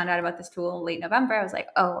first found out about this tool late November. I was like,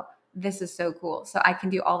 oh, this is so cool. So I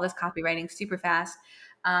can do all this copywriting super fast.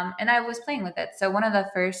 And I was playing with it. So one of the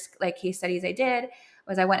first like case studies I did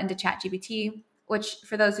was I went into ChatGPT, which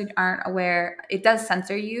for those who aren't aware, it does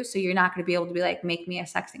censor you. So you're not going to be able to be like, make me a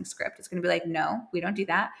sexting script. It's going to be like, no, we don't do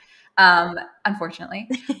that. Unfortunately.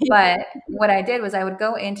 But what I did was I would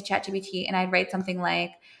go into ChatGPT and I'd write something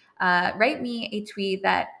like, write me a tweet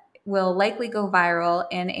that will likely go viral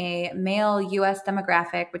in a male US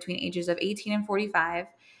demographic between ages of 18 and 45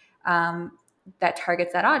 that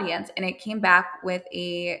targets that audience. And it came back with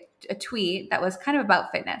a tweet that was kind of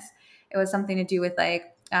about fitness. It was something to do with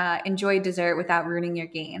like, enjoy dessert without ruining your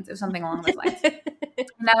gains. It was something along those lines.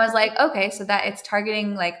 And I was like, okay, so that it's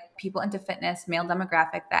targeting like people into fitness, male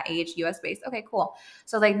demographic, that age, US based. Okay, cool.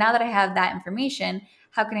 So like now that I have that information,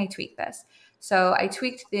 how can I tweak this? So I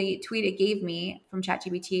tweaked the tweet it gave me from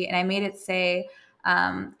ChatGPT and I made it say,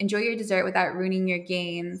 enjoy your dessert without ruining your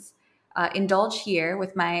gains. Indulge here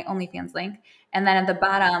with my OnlyFans link. And then at the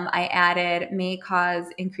bottom, I added may cause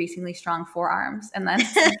increasingly strong forearms and then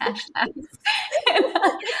some hashtags. And,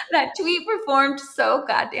 that tweet performed so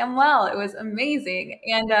goddamn well. It was amazing.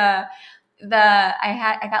 And I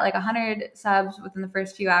got like 100 subs within the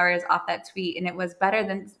first few hours off that tweet. And it was better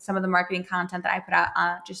than some of the marketing content that I put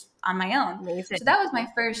out just on my own. Amazing. So that was my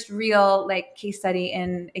first real like case study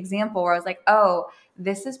and example where I was like, oh,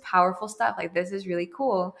 this is powerful stuff. Like this is really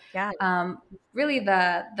cool. Yeah. Really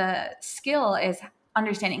the skill is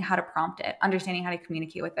understanding how to prompt it, understanding how to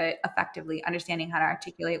communicate with it effectively, understanding how to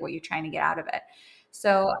articulate what you're trying to get out of it.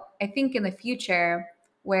 So I think in the future,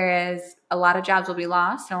 whereas a lot of jobs will be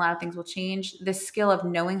lost and a lot of things will change, the skill of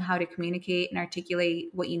knowing how to communicate and articulate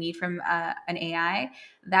what you need from an AI,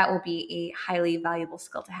 that will be a highly valuable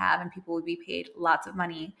skill to have, and people will be paid lots of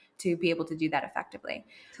money to be able to do that effectively.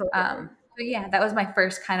 Totally. So yeah, that was my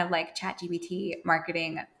first kind of like ChatGPT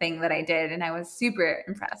marketing thing that I did. And I was super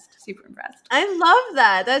impressed. I love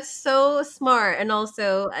that. That's so smart. And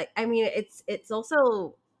also, I mean, it's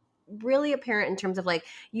also really apparent in terms of like,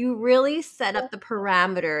 you really set up the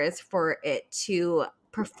parameters for it to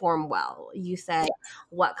perform well. You said,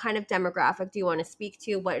 what kind of demographic do you want to speak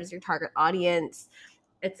to? What is your target audience?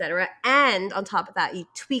 Etc. And on top of that, you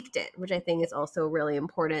tweaked it, which I think is also really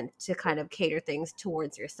important to kind of cater things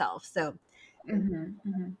towards yourself. So, sorry,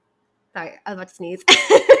 I was about to sneeze.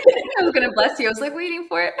 I was gonna bless you. I was like waiting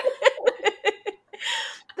for it.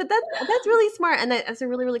 But that's really smart, and that's a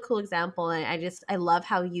really, really cool example. And I love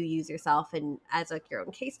how you use yourself and as like your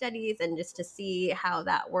own case studies, and just to see how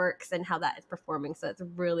that works and how that is performing. So it's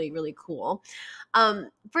really, really cool.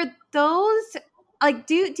 For those, like,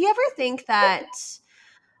 do you ever think that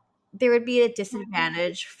there would be a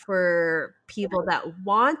disadvantage for people that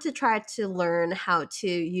want to try to learn how to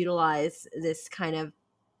utilize this kind of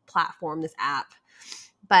platform, this app,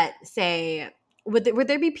 but say, would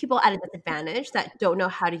there be people at a disadvantage that don't know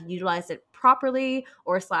how to utilize it properly,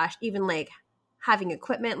 or / even like having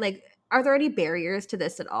equipment? Like, are there any barriers to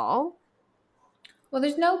this at all? Well,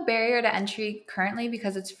 there's no barrier to entry currently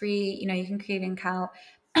because it's free. You know, you can create an account.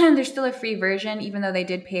 There's still a free version, even though they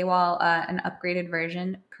did paywall an upgraded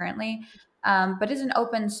version currently. but it's an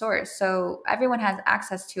open source, so everyone has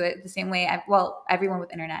access to it the same way. Everyone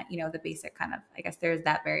with internet, the basic kind of, I guess there's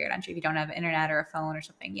that barrier to entry. If you don't have internet or a phone or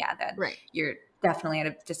something, then Right. you're definitely at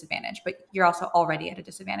a disadvantage, but you're also already at a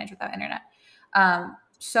disadvantage without internet.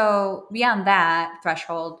 So beyond that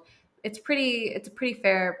threshold, it's a pretty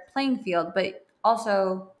fair playing field, but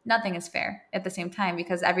also nothing is fair at the same time,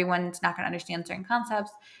 because everyone's not going to understand certain concepts.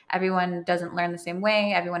 Everyone doesn't learn the same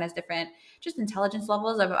way. Everyone has different just intelligence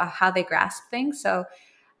levels of how they grasp things. So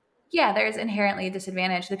yeah, there's inherently a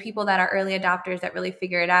disadvantage. The people that are early adopters that really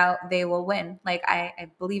figure it out, they will win. Like I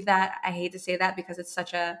believe that. I hate to say that because it's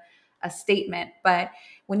such a statement, but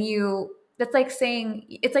that's like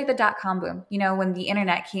saying, it's like the dot-com boom. When the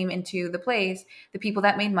internet came into the place, the people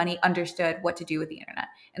that made money understood what to do with the internet,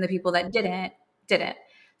 and the people that didn't.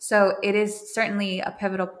 So it is certainly a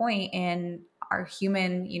pivotal point in our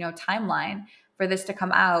human, timeline for this to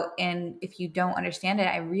come out. And if you don't understand it,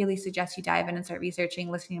 I really suggest you dive in and start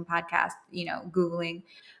researching, listening to podcasts, Googling,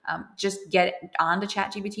 just get on to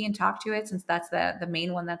ChatGPT and talk to it, since that's the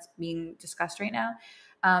main one that's being discussed right now.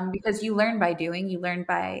 Because you learn by doing, you learn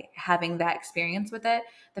by having that experience with it.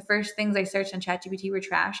 The first things I searched on ChatGPT were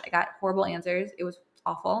trash. I got horrible answers. It was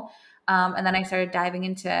awful. And then I started diving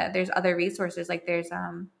into, there's other resources. Like there's,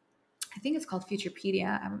 I think it's called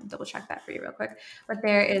Futurepedia. I'm gonna double check that for you real quick. But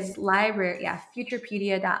there is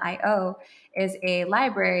Futurepedia.io is a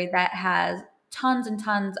library that has tons and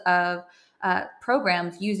tons of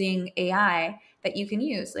programs using AI that you can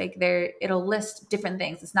use. Like it'll list different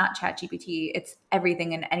things. It's not ChatGPT. It's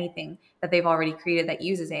everything and anything that they've already created that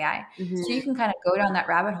uses AI. Mm-hmm. So you can kind of go down that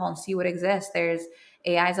rabbit hole and see what exists. There's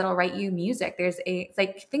AIs that'll write you music. It's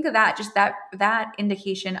like, think of that, just that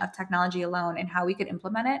indication of technology alone and how we could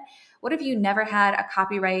implement it. What if you never had a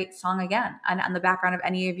copyright song again on the background of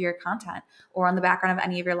any of your content or on the background of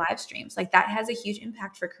any of your live streams? Like that has a huge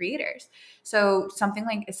impact for creators. So something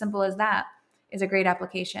like as simple as that is a great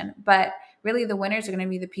application. But really the winners are going to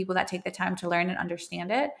be the people that take the time to learn and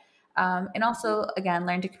understand it. And also, again,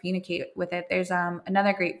 learn to communicate with it. There's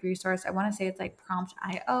another great resource. I want to say it's like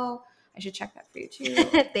Prompt.io. I should check that for you too.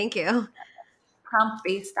 Thank you.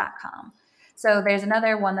 Promptbase.com. So there's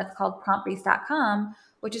another one that's called promptbase.com,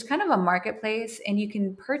 which is kind of a marketplace, and you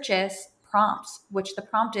can purchase prompts, which the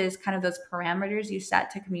prompt is kind of those parameters you set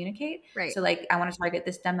to communicate. Right. So like, I want to target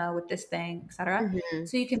this demo with this thing, etc. Mm-hmm.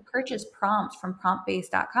 So you can purchase prompts from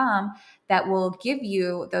promptbase.com that will give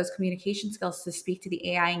you those communication skills to speak to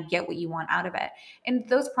the AI and get what you want out of it. And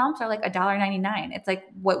those prompts are like $1.99. It's like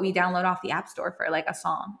what we download off the App Store for like a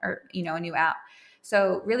song or, a new app.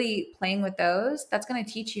 So really playing with those, that's going to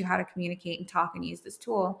teach you how to communicate and talk and use this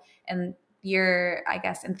tool. And your, I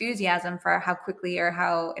guess, enthusiasm for how quickly or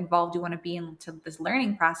how involved you want to be into this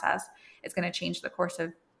learning process is going to change the course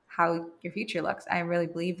of how your future looks. I really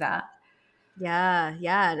believe that. Yeah.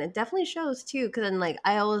 And it definitely shows too, because then like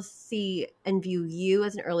I always see and view you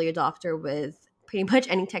as an early adopter with pretty much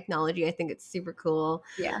any technology. I think it's super cool.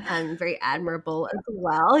 Yeah. And very admirable as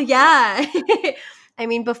well. Yeah. I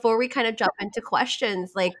mean, before we kind of jump into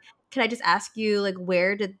questions, like, can I just ask you, like,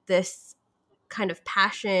 where did this kind of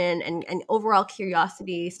passion and overall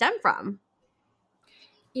curiosity stem from?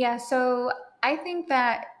 Yeah, so I think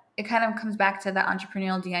that it kind of comes back to the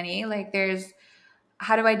entrepreneurial DNA. Like there's,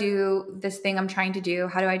 how do I do this thing I'm trying to do?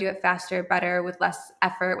 How do I do it faster, better, with less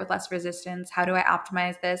effort, with less resistance? How do I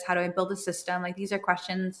optimize this? How do I build a system? Like these are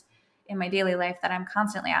questions in my daily life that I'm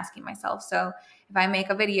constantly asking myself. So if I make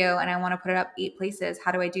a video and I want to put it up 8 places,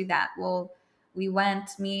 how do I do that? Well,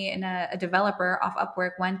 me and a developer off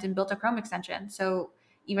Upwork went and built a Chrome extension. So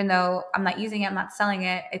even though I'm not using it, I'm not selling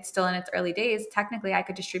it, it's still in its early days. Technically, I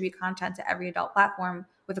could distribute content to every adult platform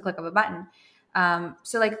with a click of a button.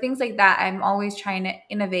 So like things like that, I'm always trying to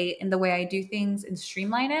innovate in the way I do things and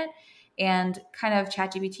streamline it. And kind of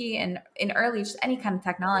ChatGPT and in early, just any kind of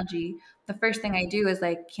technology, the first thing I do is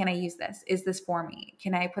like, can I use this? Is this for me?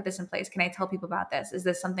 Can I put this in place? Can I tell people about this? Is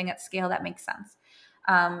this something at scale that makes sense?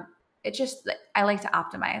 It's just, I like to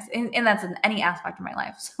optimize, and that's in any aspect of my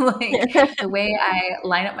life. So like the way I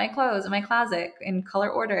line up my clothes in my closet in color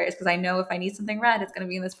order is because I know if I need something red, it's going to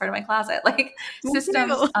be in this part of my closet. Like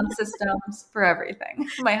systems on systems for everything.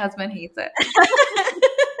 My husband hates it.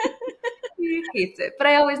 He hates it, but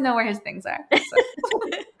I always know where his things are. So.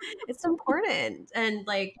 It's important. And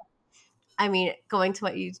like, I mean, going to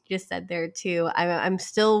what you just said there too, I'm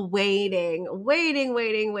still waiting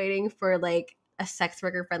for like a sex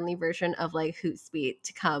worker friendly version of like Hootsuite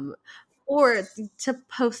to come or to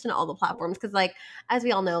post on all the platforms. Cause like, as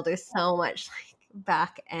we all know, there's so much like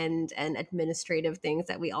back end and administrative things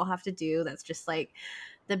that we all have to do. That's just like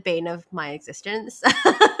the bane of my existence.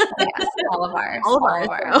 Yes, all of ours.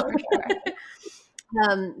 For sure.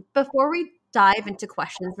 Before we dive into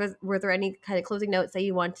questions, were there any kind of closing notes that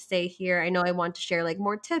you want to say here? I know I want to share like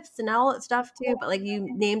more tips and all that stuff too, but like you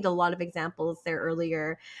named a lot of examples there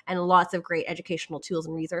earlier and lots of great educational tools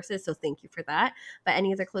and resources. So thank you for that. But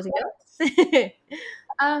any other closing notes?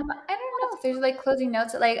 I don't know if there's like closing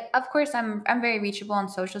notes. Like, of course, I'm very reachable on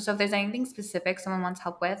social. So if there's anything specific someone wants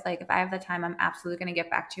help with, like if I have the time, I'm absolutely going to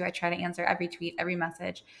get back to you. I try to answer every tweet, every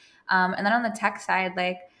message. And then on the tech side,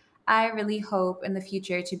 like I really hope in the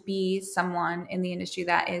future to be someone in the industry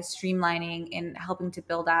that is streamlining and helping to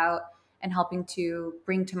build out and helping to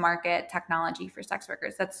bring to market technology for sex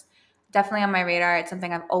workers. That's definitely on my radar. It's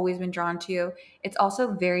something I've always been drawn to. It's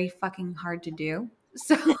also very fucking hard to do.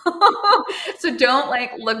 So so don't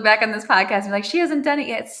like look back on this podcast and be like, she hasn't done it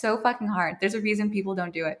yet. It's so fucking hard. There's a reason people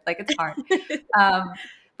don't do it. Like it's hard. Um,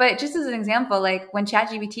 but just as an example, like when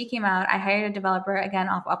ChatGPT came out, I hired a developer again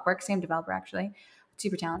off Upwork, same developer actually,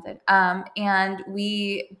 super talented. And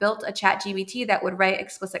we built a ChatGPT that would write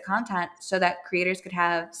explicit content so that creators could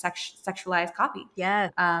have sexualized copy. Yeah.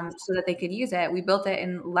 So that they could use it. We built it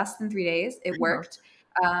in less than 3 days. It worked.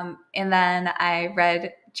 And then I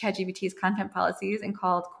read ChatGPT's content policies and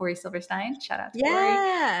called Corey Silverstein. Shout out to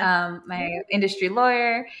Corey, my industry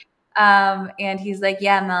lawyer. And he's like,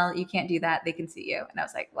 yeah, Mel, you can't do that. They can see you. And I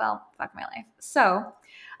was like, well, fuck my life. So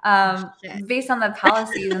based on the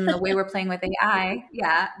policies and the way we're playing with AI,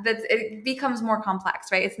 it becomes more complex,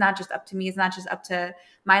 right? It's not just up to me. It's not just up to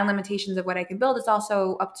my limitations of what I can build. It's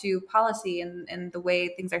also up to policy and the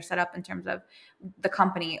way things are set up in terms of the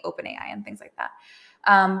company, OpenAI, and things like that.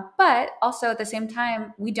 But also at the same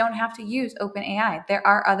time, we don't have to use OpenAI. There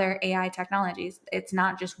are other AI technologies. It's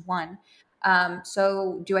not just one.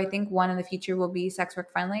 So do I think one in the future will be sex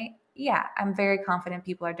work friendly? Yeah, I'm very confident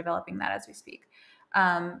people are developing that as we speak.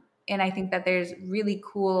 And I think that there's really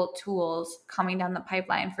cool tools coming down the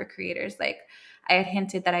pipeline for creators. Like I had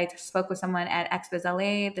hinted that I spoke with someone at XBiz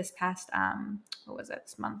LA this past, what was it,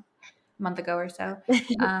 this month ago or so,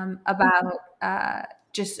 about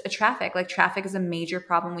just traffic. Like traffic is a major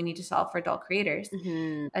problem we need to solve for adult creators,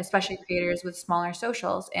 especially creators with smaller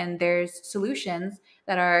socials. And there's solutions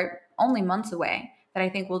that are only months away that I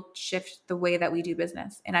think will shift the way that we do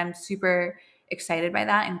business. And I'm super excited by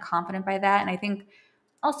that and confident by that. And I think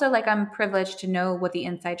also like I'm privileged to know what the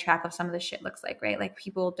inside track of some of this shit looks like, right? Like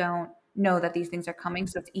people don't know that these things are coming.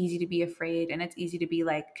 So it's easy to be afraid and it's easy to be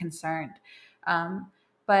like concerned.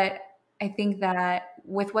 But I think that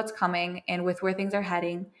with what's coming and with where things are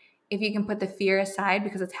heading, if you can put the fear aside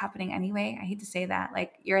because it's happening anyway, I hate to say that,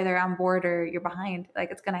 like you're either on board or you're behind,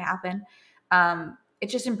 like it's going to happen.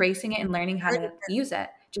 It's just embracing it and learning how to use it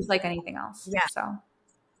just like anything else. Yeah. So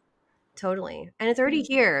totally. And it's already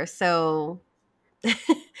here. So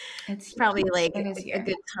it's probably like a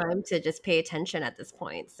good time to just pay attention at this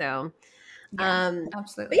point. So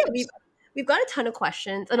absolutely. But yeah, we've got a ton of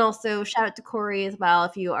questions. And also shout out to Corey as well.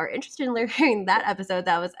 If you are interested in learning that episode,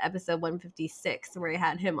 that was episode 156 where I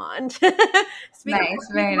had him on. Nice,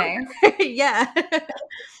 very nice. Yeah.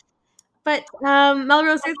 But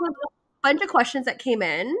MelRose, there's a bunch of questions that came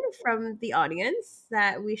in from the audience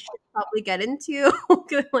that we should probably get into.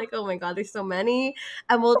 I'm like, oh my God, there's so many.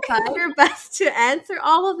 And we'll try our best to answer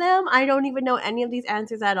all of them. I don't even know any of these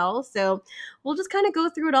answers at all. So we'll just kind of go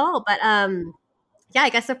through it all. But yeah, I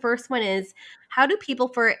guess the first one is, how do people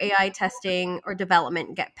for AI testing or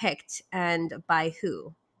development get picked and by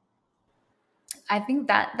who? I think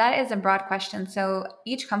that is a broad question. So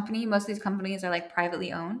each company, most of these companies are like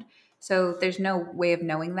privately owned. So there's no way of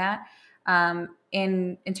knowing that.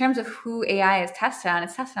 In terms of who AI is tested on,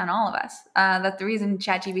 it's tested on all of us. That the reason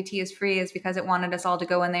ChatGPT is free is because it wanted us all to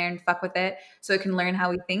go in there and fuck with it so it can learn how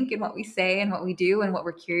we think and what we say and what we do and what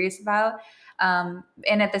we're curious about. And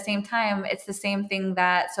at the same time, it's the same thing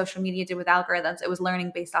that social media did with algorithms. It was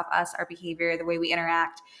learning based off us, our behavior, the way we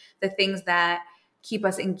interact, the things that keep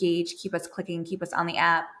us engaged, keep us clicking, keep us on the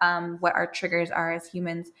app, what our triggers are as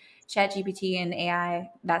humans. ChatGPT and AI,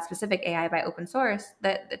 that specific AI by open source,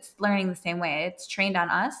 that it's learning the same way. It's trained on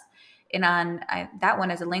us, and on that one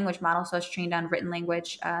is a language model, so it's trained on written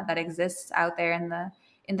language that exists out there in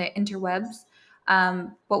the interwebs.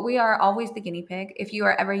 But we are always the guinea pig. If you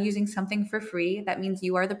are ever using something for free, that means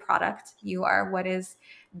you are the product. You are what is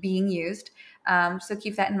being used. So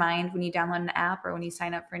keep that in mind when you download an app or when you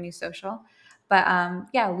sign up for a new social. But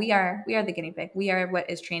yeah, we are the guinea pig. We are what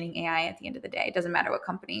is training AI at the end of the day. It doesn't matter what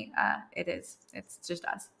company it is. It's just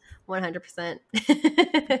us. 100%.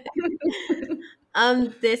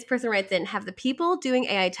 This person writes in, have the people doing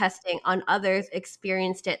AI testing on others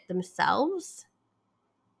experienced it themselves?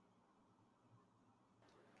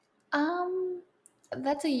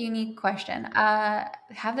 That's a unique question.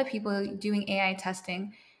 Have the people doing AI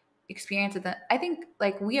testing experience with that? I think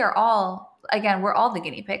like we are all, again, we're all the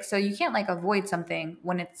guinea pigs. So you can't like avoid something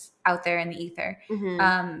when it's out there in the ether. Mm-hmm.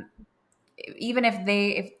 Um, Even if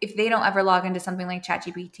they don't ever log into something like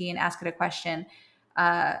ChatGPT and ask it a question,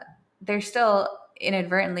 uh, they're still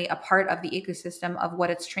inadvertently a part of the ecosystem of what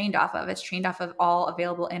it's trained off of. It's trained off of all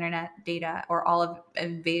available internet data or all of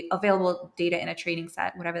available data in a training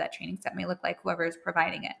set, whatever that training set may look like, whoever is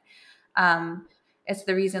providing it. Um, it's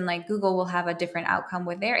the reason like Google will have a different outcome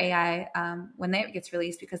with their AI when it gets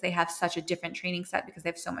released, because they have such a different training set because they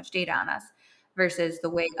have so much data on us, versus the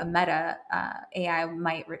way a Meta AI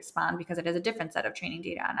might respond because it has a different set of training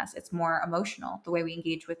data on us. It's more emotional, the way we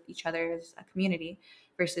engage with each other as a community,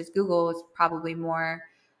 versus Google is probably more,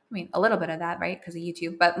 I mean, a little bit of that, right, because of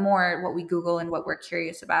YouTube, but more what we Google and what we're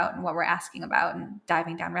curious about and what we're asking about and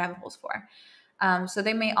diving down rabbit holes for. So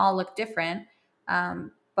they may all look different,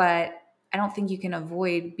 but I don't think you can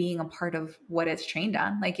avoid being a part of what it's trained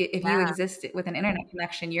on. Like if you Yeah. exist with an internet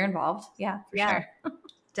connection, you're involved. Yeah, for Yeah, sure.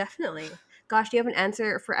 definitely. Gosh, do you have an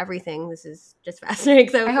answer for everything? This is just fascinating.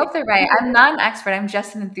 So I hope they're right. I'm not an expert. I'm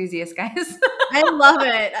just an enthusiast, guys. I love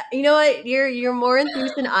it. You know what? You're more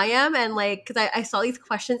enthused than I am, and like, because I saw these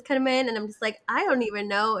questions come in, and I'm just like, I don't even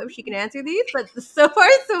know if she can answer these, but so far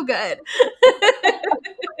so good.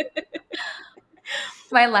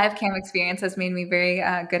 My live cam experience has made me very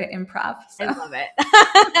good at improv. I So love it.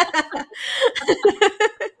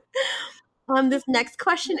 This next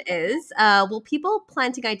question is, will people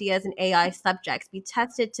planting ideas in AI subjects be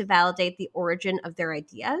tested to validate the origin of their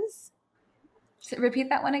ideas? repeat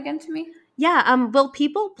that one again to me. Yeah, will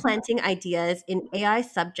people planting ideas in AI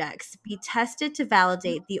subjects be tested to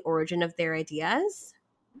validate the origin of their ideas?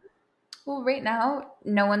 Well, right now,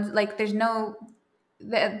 no one's like, there's no,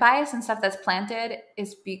 the bias and stuff that's planted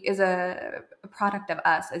is a product of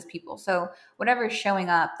us as people. So whatever is showing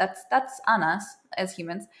up, that's on us as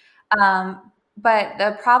humans. But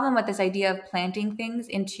the problem with this idea of planting things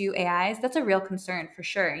into AIs, that's a real concern for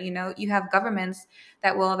sure. You know, you have governments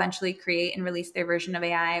that will eventually create and release their version of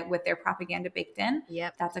AI with their propaganda baked in.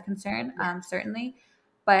 Yep. That's a concern, Yeah. certainly.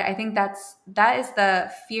 But I think that is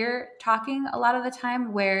the fear talking a lot of the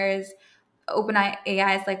time, whereas open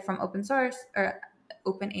AIs like from open source, or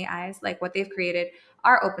open AIs like what they've created,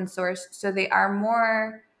 are open source, so they are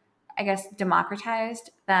more, I guess, democratized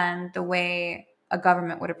than the way a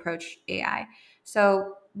government would approach AI.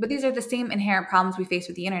 So, but these are the same inherent problems we face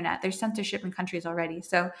with the internet. There's censorship in countries already,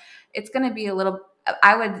 so it's going to be a little.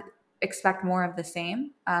 I would expect more of the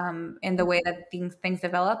same in the way that things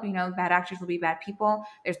develop. You know, bad actors will be bad people.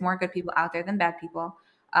 There's more good people out there than bad people.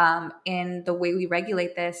 And the way we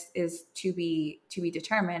regulate this is to be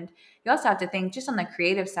determined. You also have to think just on the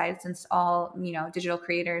creative side, since all, you know, digital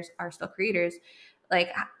creators are still creators. Like,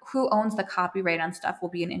 who owns the copyright on stuff will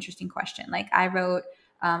be an interesting question. Like, I wrote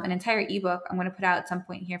an entire ebook I'm going to put out at some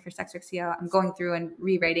point here for SWCEO. I'm going through and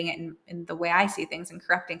rewriting it in the way I see things and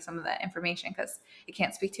correcting some of the information because it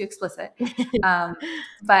can't speak too explicit.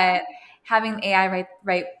 But having AI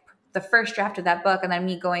write the first draft of that book, and then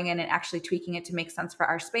me going in and actually tweaking it to make sense for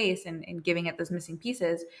our space and giving it those missing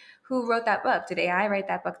pieces. Who wrote that book? Did AI write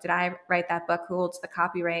that book? Did I write that book? Who holds the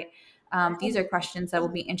copyright? These are questions that will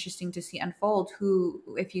be interesting to see unfold. Who,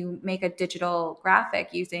 if you make a digital graphic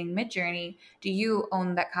using Midjourney, do you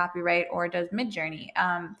own that copyright, or does Midjourney?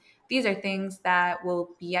 These are things that will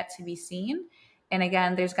be yet to be seen. And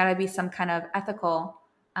again, there's got to be some kind of ethical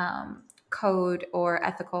code or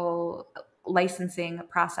ethical licensing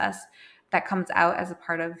process that comes out as a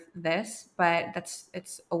part of this, but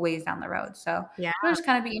it's a ways down the road. So Yeah. it'll just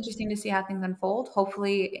kind of be interesting to see how things unfold,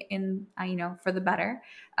 hopefully in, you know, for the better.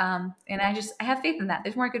 And I have faith in that.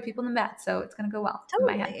 There's more good people than bad, so it's going to go well in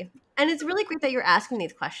my head. Totally. And it's really great that you're asking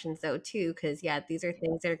these questions though too, because yeah, these are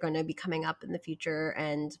things that are going to be coming up in the future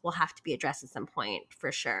and will have to be addressed at some point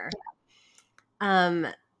for sure.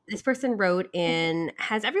 This person wrote in,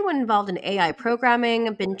 has everyone involved in AI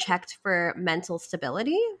programming been checked for mental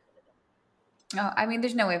stability? Oh, I mean,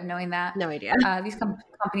 there's no way of knowing that. No idea. These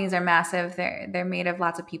companies are massive. They're made of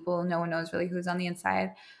lots of people. No one knows really who's on the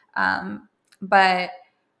inside. But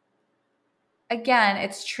again,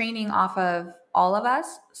 it's training off of all of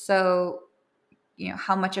us. So, you know,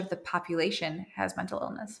 how much of the population has mental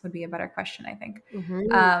illness would be a better question, I think.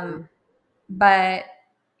 Mm-hmm. But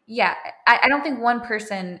yeah, I don't think one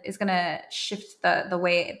person is going to shift the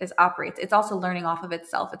way this operates. It's also learning off of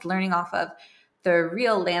itself. It's learning off of the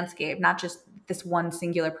real landscape, not just this one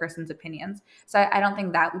singular person's opinions. So I don't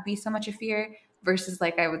think that would be so much a fear. versus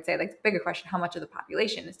like I would say like the bigger question, how much of the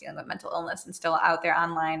population is dealing with mental illness and still out there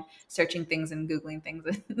online searching things and Googling things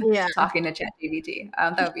and Yeah. talking to ChatGPT?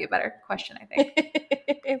 That would be a better question, I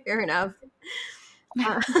think. Fair enough.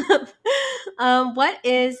 What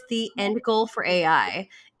is the end goal for AI?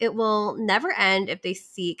 It will never end if they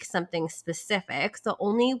seek something specific. The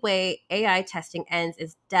only way AI testing ends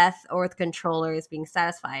is death or the controller is being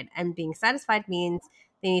satisfied. And being satisfied means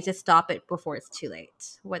they need to stop it before it's too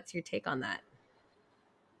late. What's your take on that?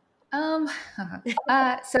 Um,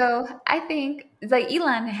 so I think like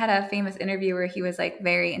Elon had a famous interview where he was like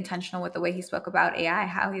very intentional with the way he spoke about AI,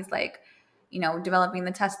 how he's like, developing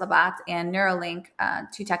the Tesla bots and Neuralink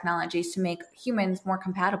two technologies to make humans more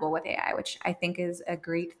compatible with AI, which I think is a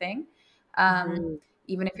great thing. Mhm.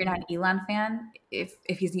 Even if you're not an Elon fan, if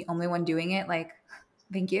he's the only one doing it, like,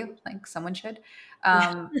 thank you, like someone should.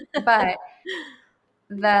 But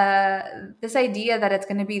this idea that it's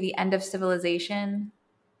going to be the end of civilization,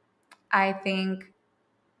 I think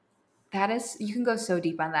that is, you can go so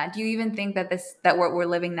deep on that. Do you even think that that what we're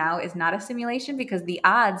living now is not a simulation? Because the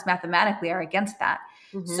odds mathematically are against that.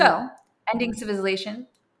 Mhm. So ending civilization,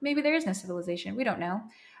 maybe there is no civilization. We don't know.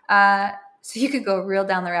 Uh, so you could go real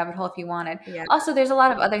down the rabbit hole if you wanted. Yeah. Also, there's a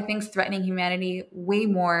lot of other things threatening humanity, way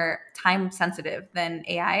more time sensitive than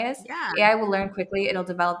AI is. Yeah. AI will learn quickly. It'll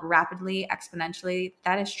develop rapidly, exponentially.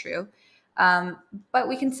 That is true. But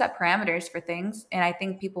we can set parameters for things. And I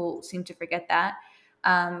think people seem to forget that.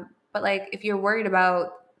 But like, if you're worried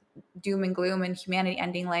about doom and gloom and humanity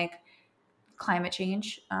ending, like climate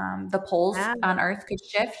change, the poles Yeah. on Earth could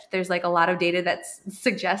shift. There's like a lot of data that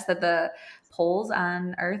suggests that the poles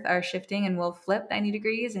on Earth are shifting and will flip 90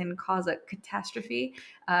 degrees and cause a catastrophe,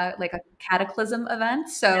 like a cataclysm event.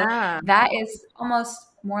 So Yeah. that is almost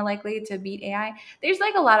more likely to beat AI. There's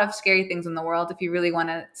like a lot of scary things in the world if you really want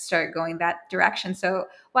to start going that direction. So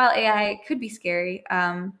while AI could be scary,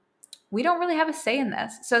 we don't really have a say in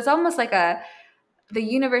this. So it's almost like the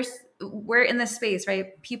universe, we're in this space,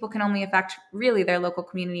 right? People can only affect really their local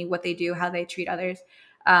community, what they do, how they treat others.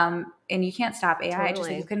 And you can't stop AI, just like you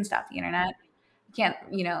Totally. couldn't stop the internet. You can't,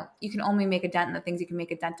 you can only make a dent in the things you can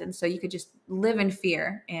make a dent in. So you could just live in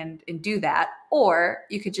fear and do that. Or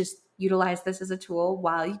you could just utilize this as a tool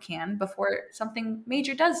while you can before something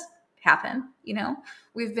major does happen.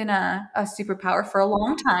 We've been a superpower for a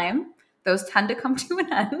long time. Those tend to come to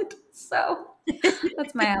an end. So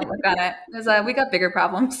that's my outlook on it. Is we got bigger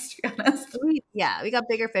problems, to be honest. We got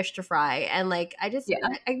bigger fish to fry, and like Yeah.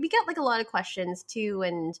 we get like a lot of questions too,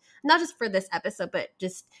 and not just for this episode, but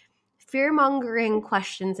just fear mongering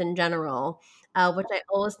questions in general, which I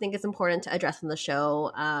always think is important to address on the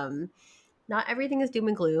show. Not everything is doom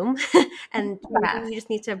and gloom, and maybe Yes, you just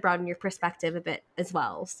need to broaden your perspective a bit as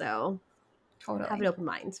well. So have an totally. open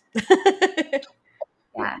mind.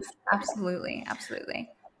 Yes, absolutely. Absolutely.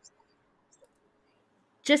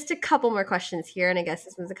 Just a couple more questions here, and I guess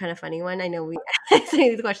this one's a kind of funny one. I know we asked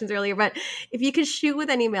these questions earlier, but if you could shoot with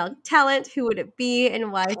any male talent, who would it be,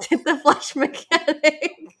 and why is it the flush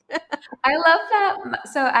mechanic? I love that.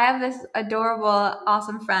 So I have this adorable,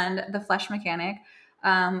 awesome friend, the Flesh Mechanic.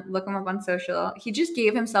 Look him up on social. He just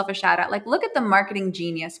gave himself a shout out. Like, look at the marketing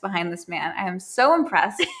genius behind this man. I am so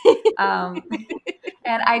impressed. Um,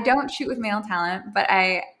 and I don't shoot with male talent, but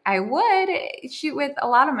I would shoot with a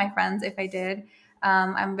lot of my friends if I did.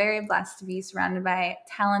 I'm very blessed to be surrounded by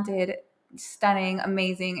talented, stunning,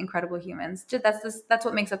 amazing, incredible humans. That's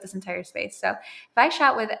what makes up this entire space. So if I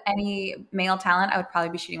shot with any male talent, I would probably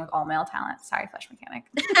be shooting with all male talent. Sorry, Flesh Mechanic.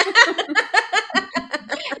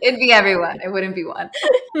 It'd be everyone. It wouldn't be one.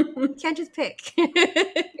 Can't just pick.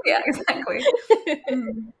 Yeah, exactly.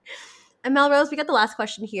 Mhm. And Melrose, we got the last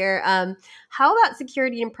question here. How about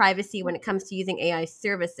security and privacy when it comes to using AI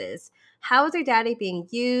services? How is our data being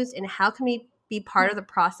used, and how can we be part of the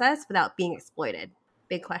process without being exploited?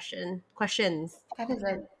 Big question. Questions.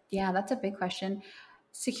 That's a big question.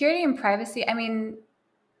 Security and privacy. I mean,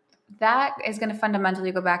 that is going to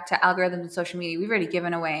fundamentally go back to algorithms and social media. We've already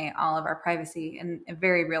given away all of our privacy in a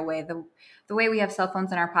very real way. The way we have cell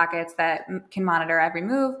phones in our pockets that can monitor every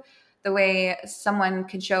move, the way someone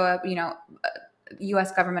could show up,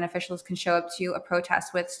 U.S. government officials can show up to a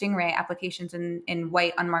protest with Stingray applications in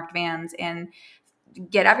white unmarked vans and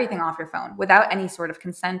get everything off your phone without any sort of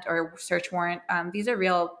consent or search warrant. These are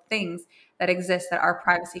real things that exist that are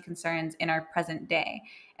privacy concerns in our present day,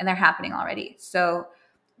 and they're happening already. So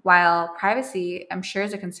while privacy, I'm sure,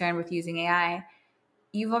 is a concern with using AI,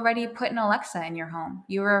 you've already put an Alexa in your home.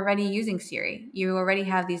 You were already using Siri. You already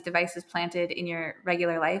have these devices planted in your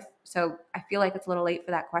regular life. So I feel like it's a little late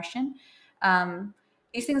for that question.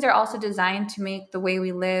 these things are also designed to make the way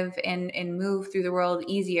we live and move through the world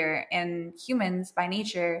easier. And humans by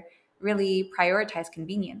nature really prioritize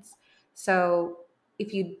convenience. So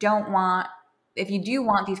if you don't want, if you do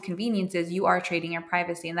want these conveniences, you are trading your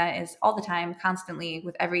privacy, and that is all the time, constantly,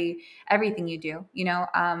 with everything you do.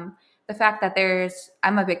 The fact that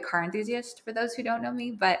I'm a big car enthusiast, for those who don't know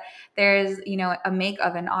me, but there's a make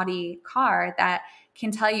of an Audi car that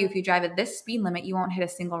can tell you if you drive at this speed limit, you won't hit a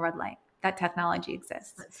single red light. That technology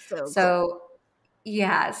exists. That's so cool. So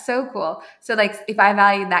yeah, so cool. So like, if I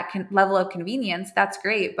value that level of convenience, that's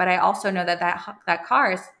great. But I also know that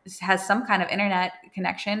car has some kind of internet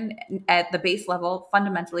connection at the base level,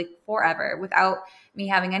 fundamentally forever, without me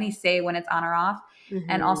having any say when it's on or off.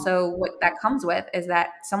 And also, what that comes with is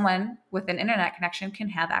that someone with an internet connection can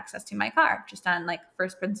have access to my car, just on like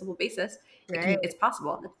first principle basis. Right. It's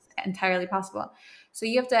possible. It's entirely possible. So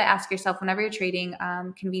you have to ask yourself, whenever you're trading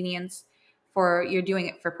convenience, you're doing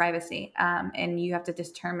it for privacy, and you have to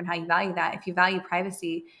determine how you value that. If you value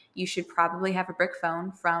privacy, you should probably have a brick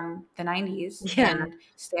phone from the 90s and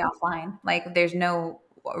stay offline. Like, there's no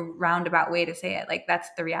roundabout way to say it. Like,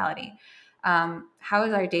 that's the reality. How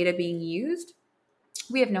is our data being used?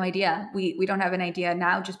 We have no idea. We don't have an idea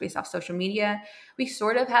now, just based off social media. We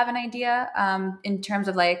sort of have an idea, in terms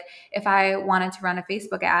of, like, if I wanted to run a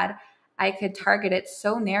Facebook ad, I could target it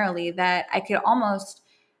so narrowly that I could almost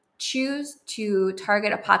choose to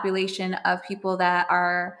target a population of people that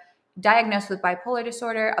are diagnosed with bipolar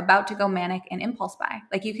disorder, about to go manic, and impulse buy.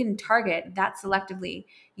 Like, you can target that selectively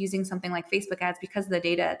using something like Facebook ads because of the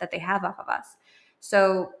data that they have off of us.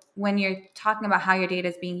 So when you're talking about how your data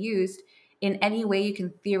is being used, in any way you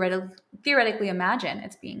can theoretically imagine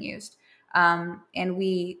it's being used. And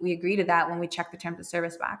we agree to that when we check the terms of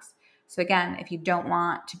service box. So again, if you don't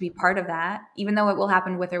want to be part of that, even though it will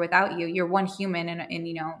happen with or without you, you're one human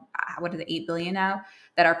in what is it, 8 billion now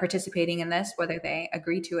that are participating in this, whether they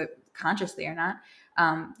agree to it consciously or not.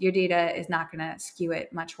 Your data is not going to skew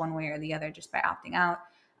it much one way or the other just by opting out.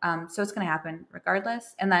 So it's going to happen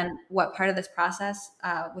regardless. And then what part of this process,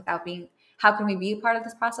 how can we be a part of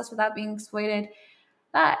this process without being exploited?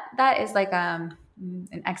 That is like an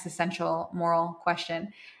existential moral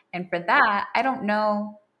question. And for that, I don't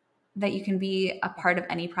know that you can be a part of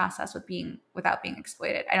any process without being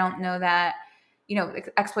exploited. I don't know that,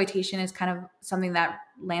 exploitation is kind of something that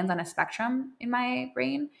lands on a spectrum in my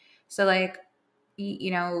brain. So like,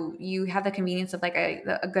 you have the convenience of, like,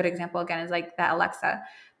 a good example again is like that Alexa.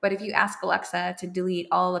 But if you ask Alexa to delete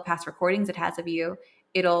all the past recordings it has of you,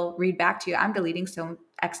 it'll read back to you, I'm deleting so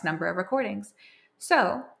X number of recordings.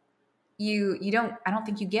 So I don't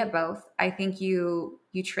think you get both. I think you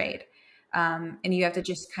trade. And you have to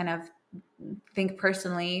just kind of think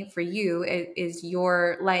personally, for you, is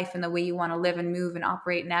your life and the way you want to live and move and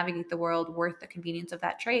operate and navigate the world worth the convenience of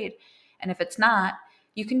that trade? And if it's not,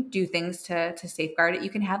 you can do things to safeguard it. You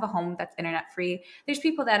can have a home that's internet free. There's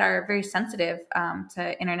people that are very sensitive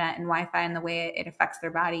to internet and Wi-Fi and the way it affects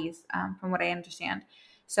their bodies, from what I understand.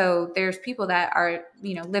 So there's people that are,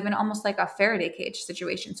 living almost like a Faraday cage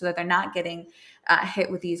situation, so that they're not getting hit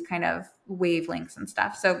with these kind of wavelengths and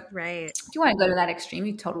stuff. So Right. if you want to go to that extreme,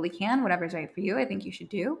 you totally can. Whatever's right for you, I think you should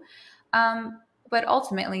do. But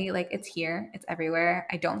ultimately, like, it's here, it's everywhere.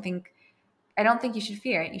 I don't think you should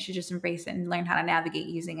fear it. You should just embrace it and learn how to navigate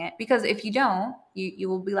using it. Because if you don't, you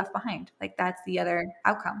will be left behind. Like, that's the other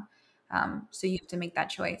outcome. So you have to make that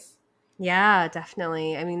choice. Yeah,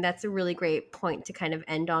 definitely. I mean, that's a really great point to kind of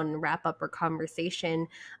end on, wrap up our conversation,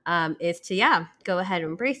 is to, go ahead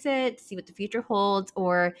and embrace it, see what the future holds,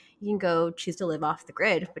 or you can go choose to live off the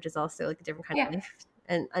grid, which is also like a different kind of life.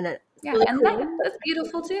 And really cool. That's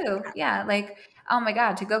beautiful too. Yeah. Like, oh my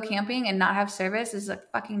God, to go camping and not have service is a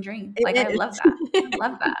fucking dream. Like, I love that. I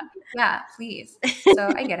love that. Yeah, please.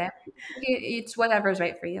 So I get it. It's whatever's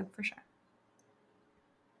right for you, for sure.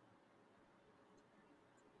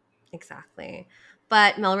 Exactly.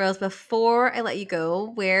 But MelRose, before I let you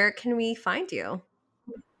go, where can we find you?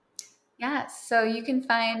 Yeah, so you can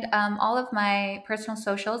find all of my personal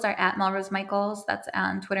socials are at MelRose Michaels. That's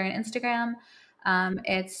on Twitter and Instagram.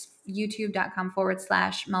 It's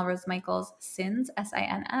youtube.com/MelRose Michaels Sins,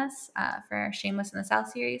 SINS, for Shameless in the South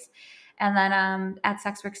series. And then at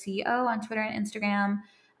SWCEO on Twitter and Instagram,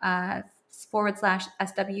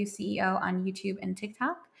 /SWCEO on YouTube and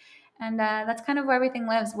TikTok. And that's kind of where everything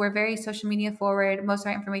lives. We're very social media forward. Most of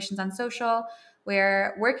our information's on social.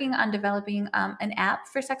 We're working on developing an app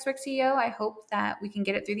for SWCEO. I hope that we can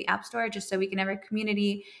get it through the App Store just so we can have a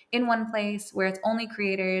community in one place where it's only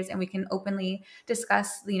creators and we can openly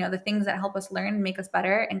discuss, the things that help us learn and make us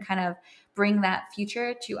better and kind of bring that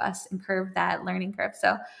future to us and curve that learning curve.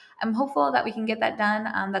 So I'm hopeful that we can get that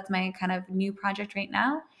done. That's my kind of new project right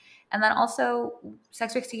now. And then also,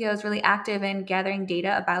 SWCEO is really active in gathering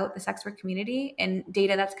data about the sex work community and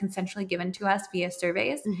data that's consensually given to us via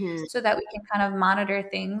surveys, so that we can kind of monitor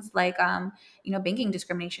things like, banking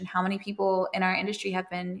discrimination. How many people in our industry have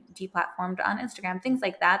been deplatformed on Instagram? Things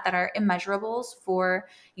like that are immeasurables for,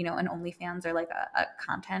 an OnlyFans or like a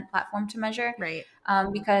content platform to measure. Right.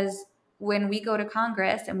 Because when we go to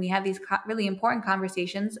Congress and we have these really important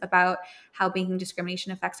conversations about how banking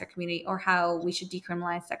discrimination affects our community or how we should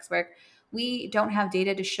decriminalize sex work, we don't have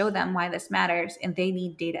data to show them why this matters, and they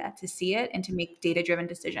need data to see it and to make data-driven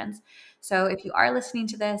decisions. So if you are listening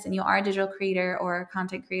to this and you are a digital creator or a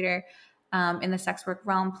content creator in the sex work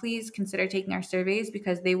realm, please consider taking our surveys,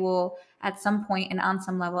 because they will at some point and on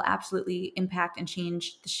some level absolutely impact and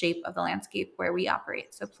change the shape of the landscape where we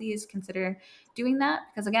operate. So please consider doing that,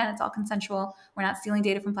 because again, it's all consensual. We're not stealing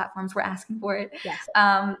data from platforms. We're asking for it. Yes.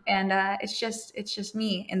 It's just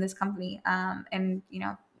me in this company, and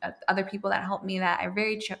other people that help me that I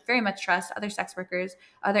very much trust, other sex workers,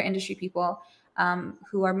 other industry people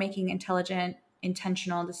who are making intelligent,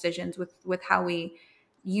 intentional decisions with how we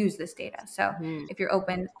use this data. So if you're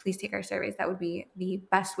open, please take our surveys. That would be the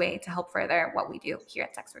best way to help further what we do here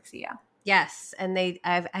at SWCEO. Yes, and I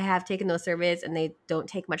have taken those surveys, and they don't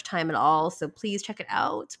take much time at all. So please check it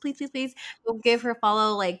out. Please, please, please. Go give her a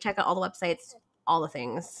follow. Check out all the websites, all the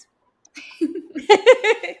things.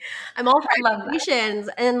 I'm all for recommendations,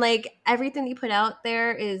 and everything you put out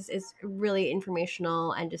there is really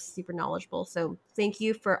informational and just super knowledgeable. So thank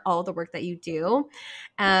you for all the work that you do.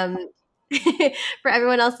 For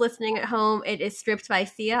everyone else listening at home, it is Stripped by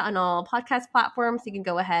Sia on all podcast platforms. You can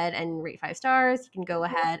go ahead and rate 5 stars. You can go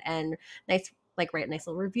ahead and write a nice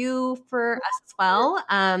little review for us as well.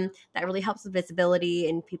 That really helps with visibility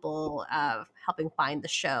and people helping find the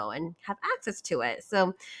show and have access to it.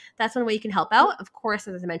 So that's one way you can help out. Of course,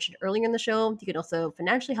 as I mentioned earlier in the show, you can also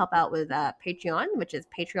financially help out with Patreon, which is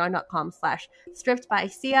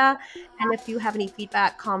patreon.com/strippedbysia. And if you have any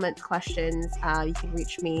feedback, comments, questions, you can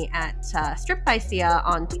reach me at strippedbysia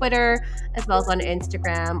on Twitter, as well as on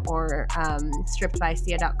Instagram or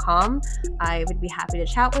strippedbysia.com. I would be happy to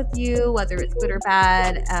chat with you, whether it's good or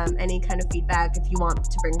bad, any kind of feedback. If you want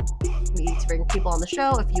to bring people on the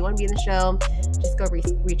show, if you want to be in the show, just go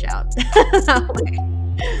reach out. That way.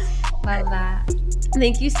 Love that.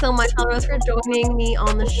 Thank you so much, MelRose, for joining me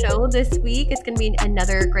on the show this week. It's going to be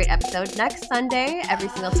another great episode next Sunday, every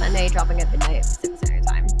single Sunday, dropping at midnight Pacific Standard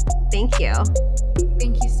Time. Thank you.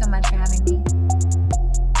 Thank you so much for having me.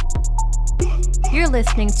 You're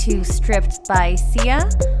listening to Stripped by Sia,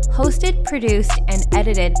 hosted, produced, and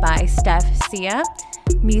edited by SWCEO.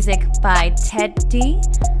 Music by Ted D.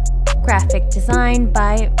 Graphic design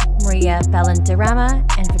by Maria Bellandarama,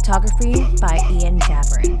 and photography by Ian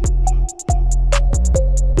Daberin.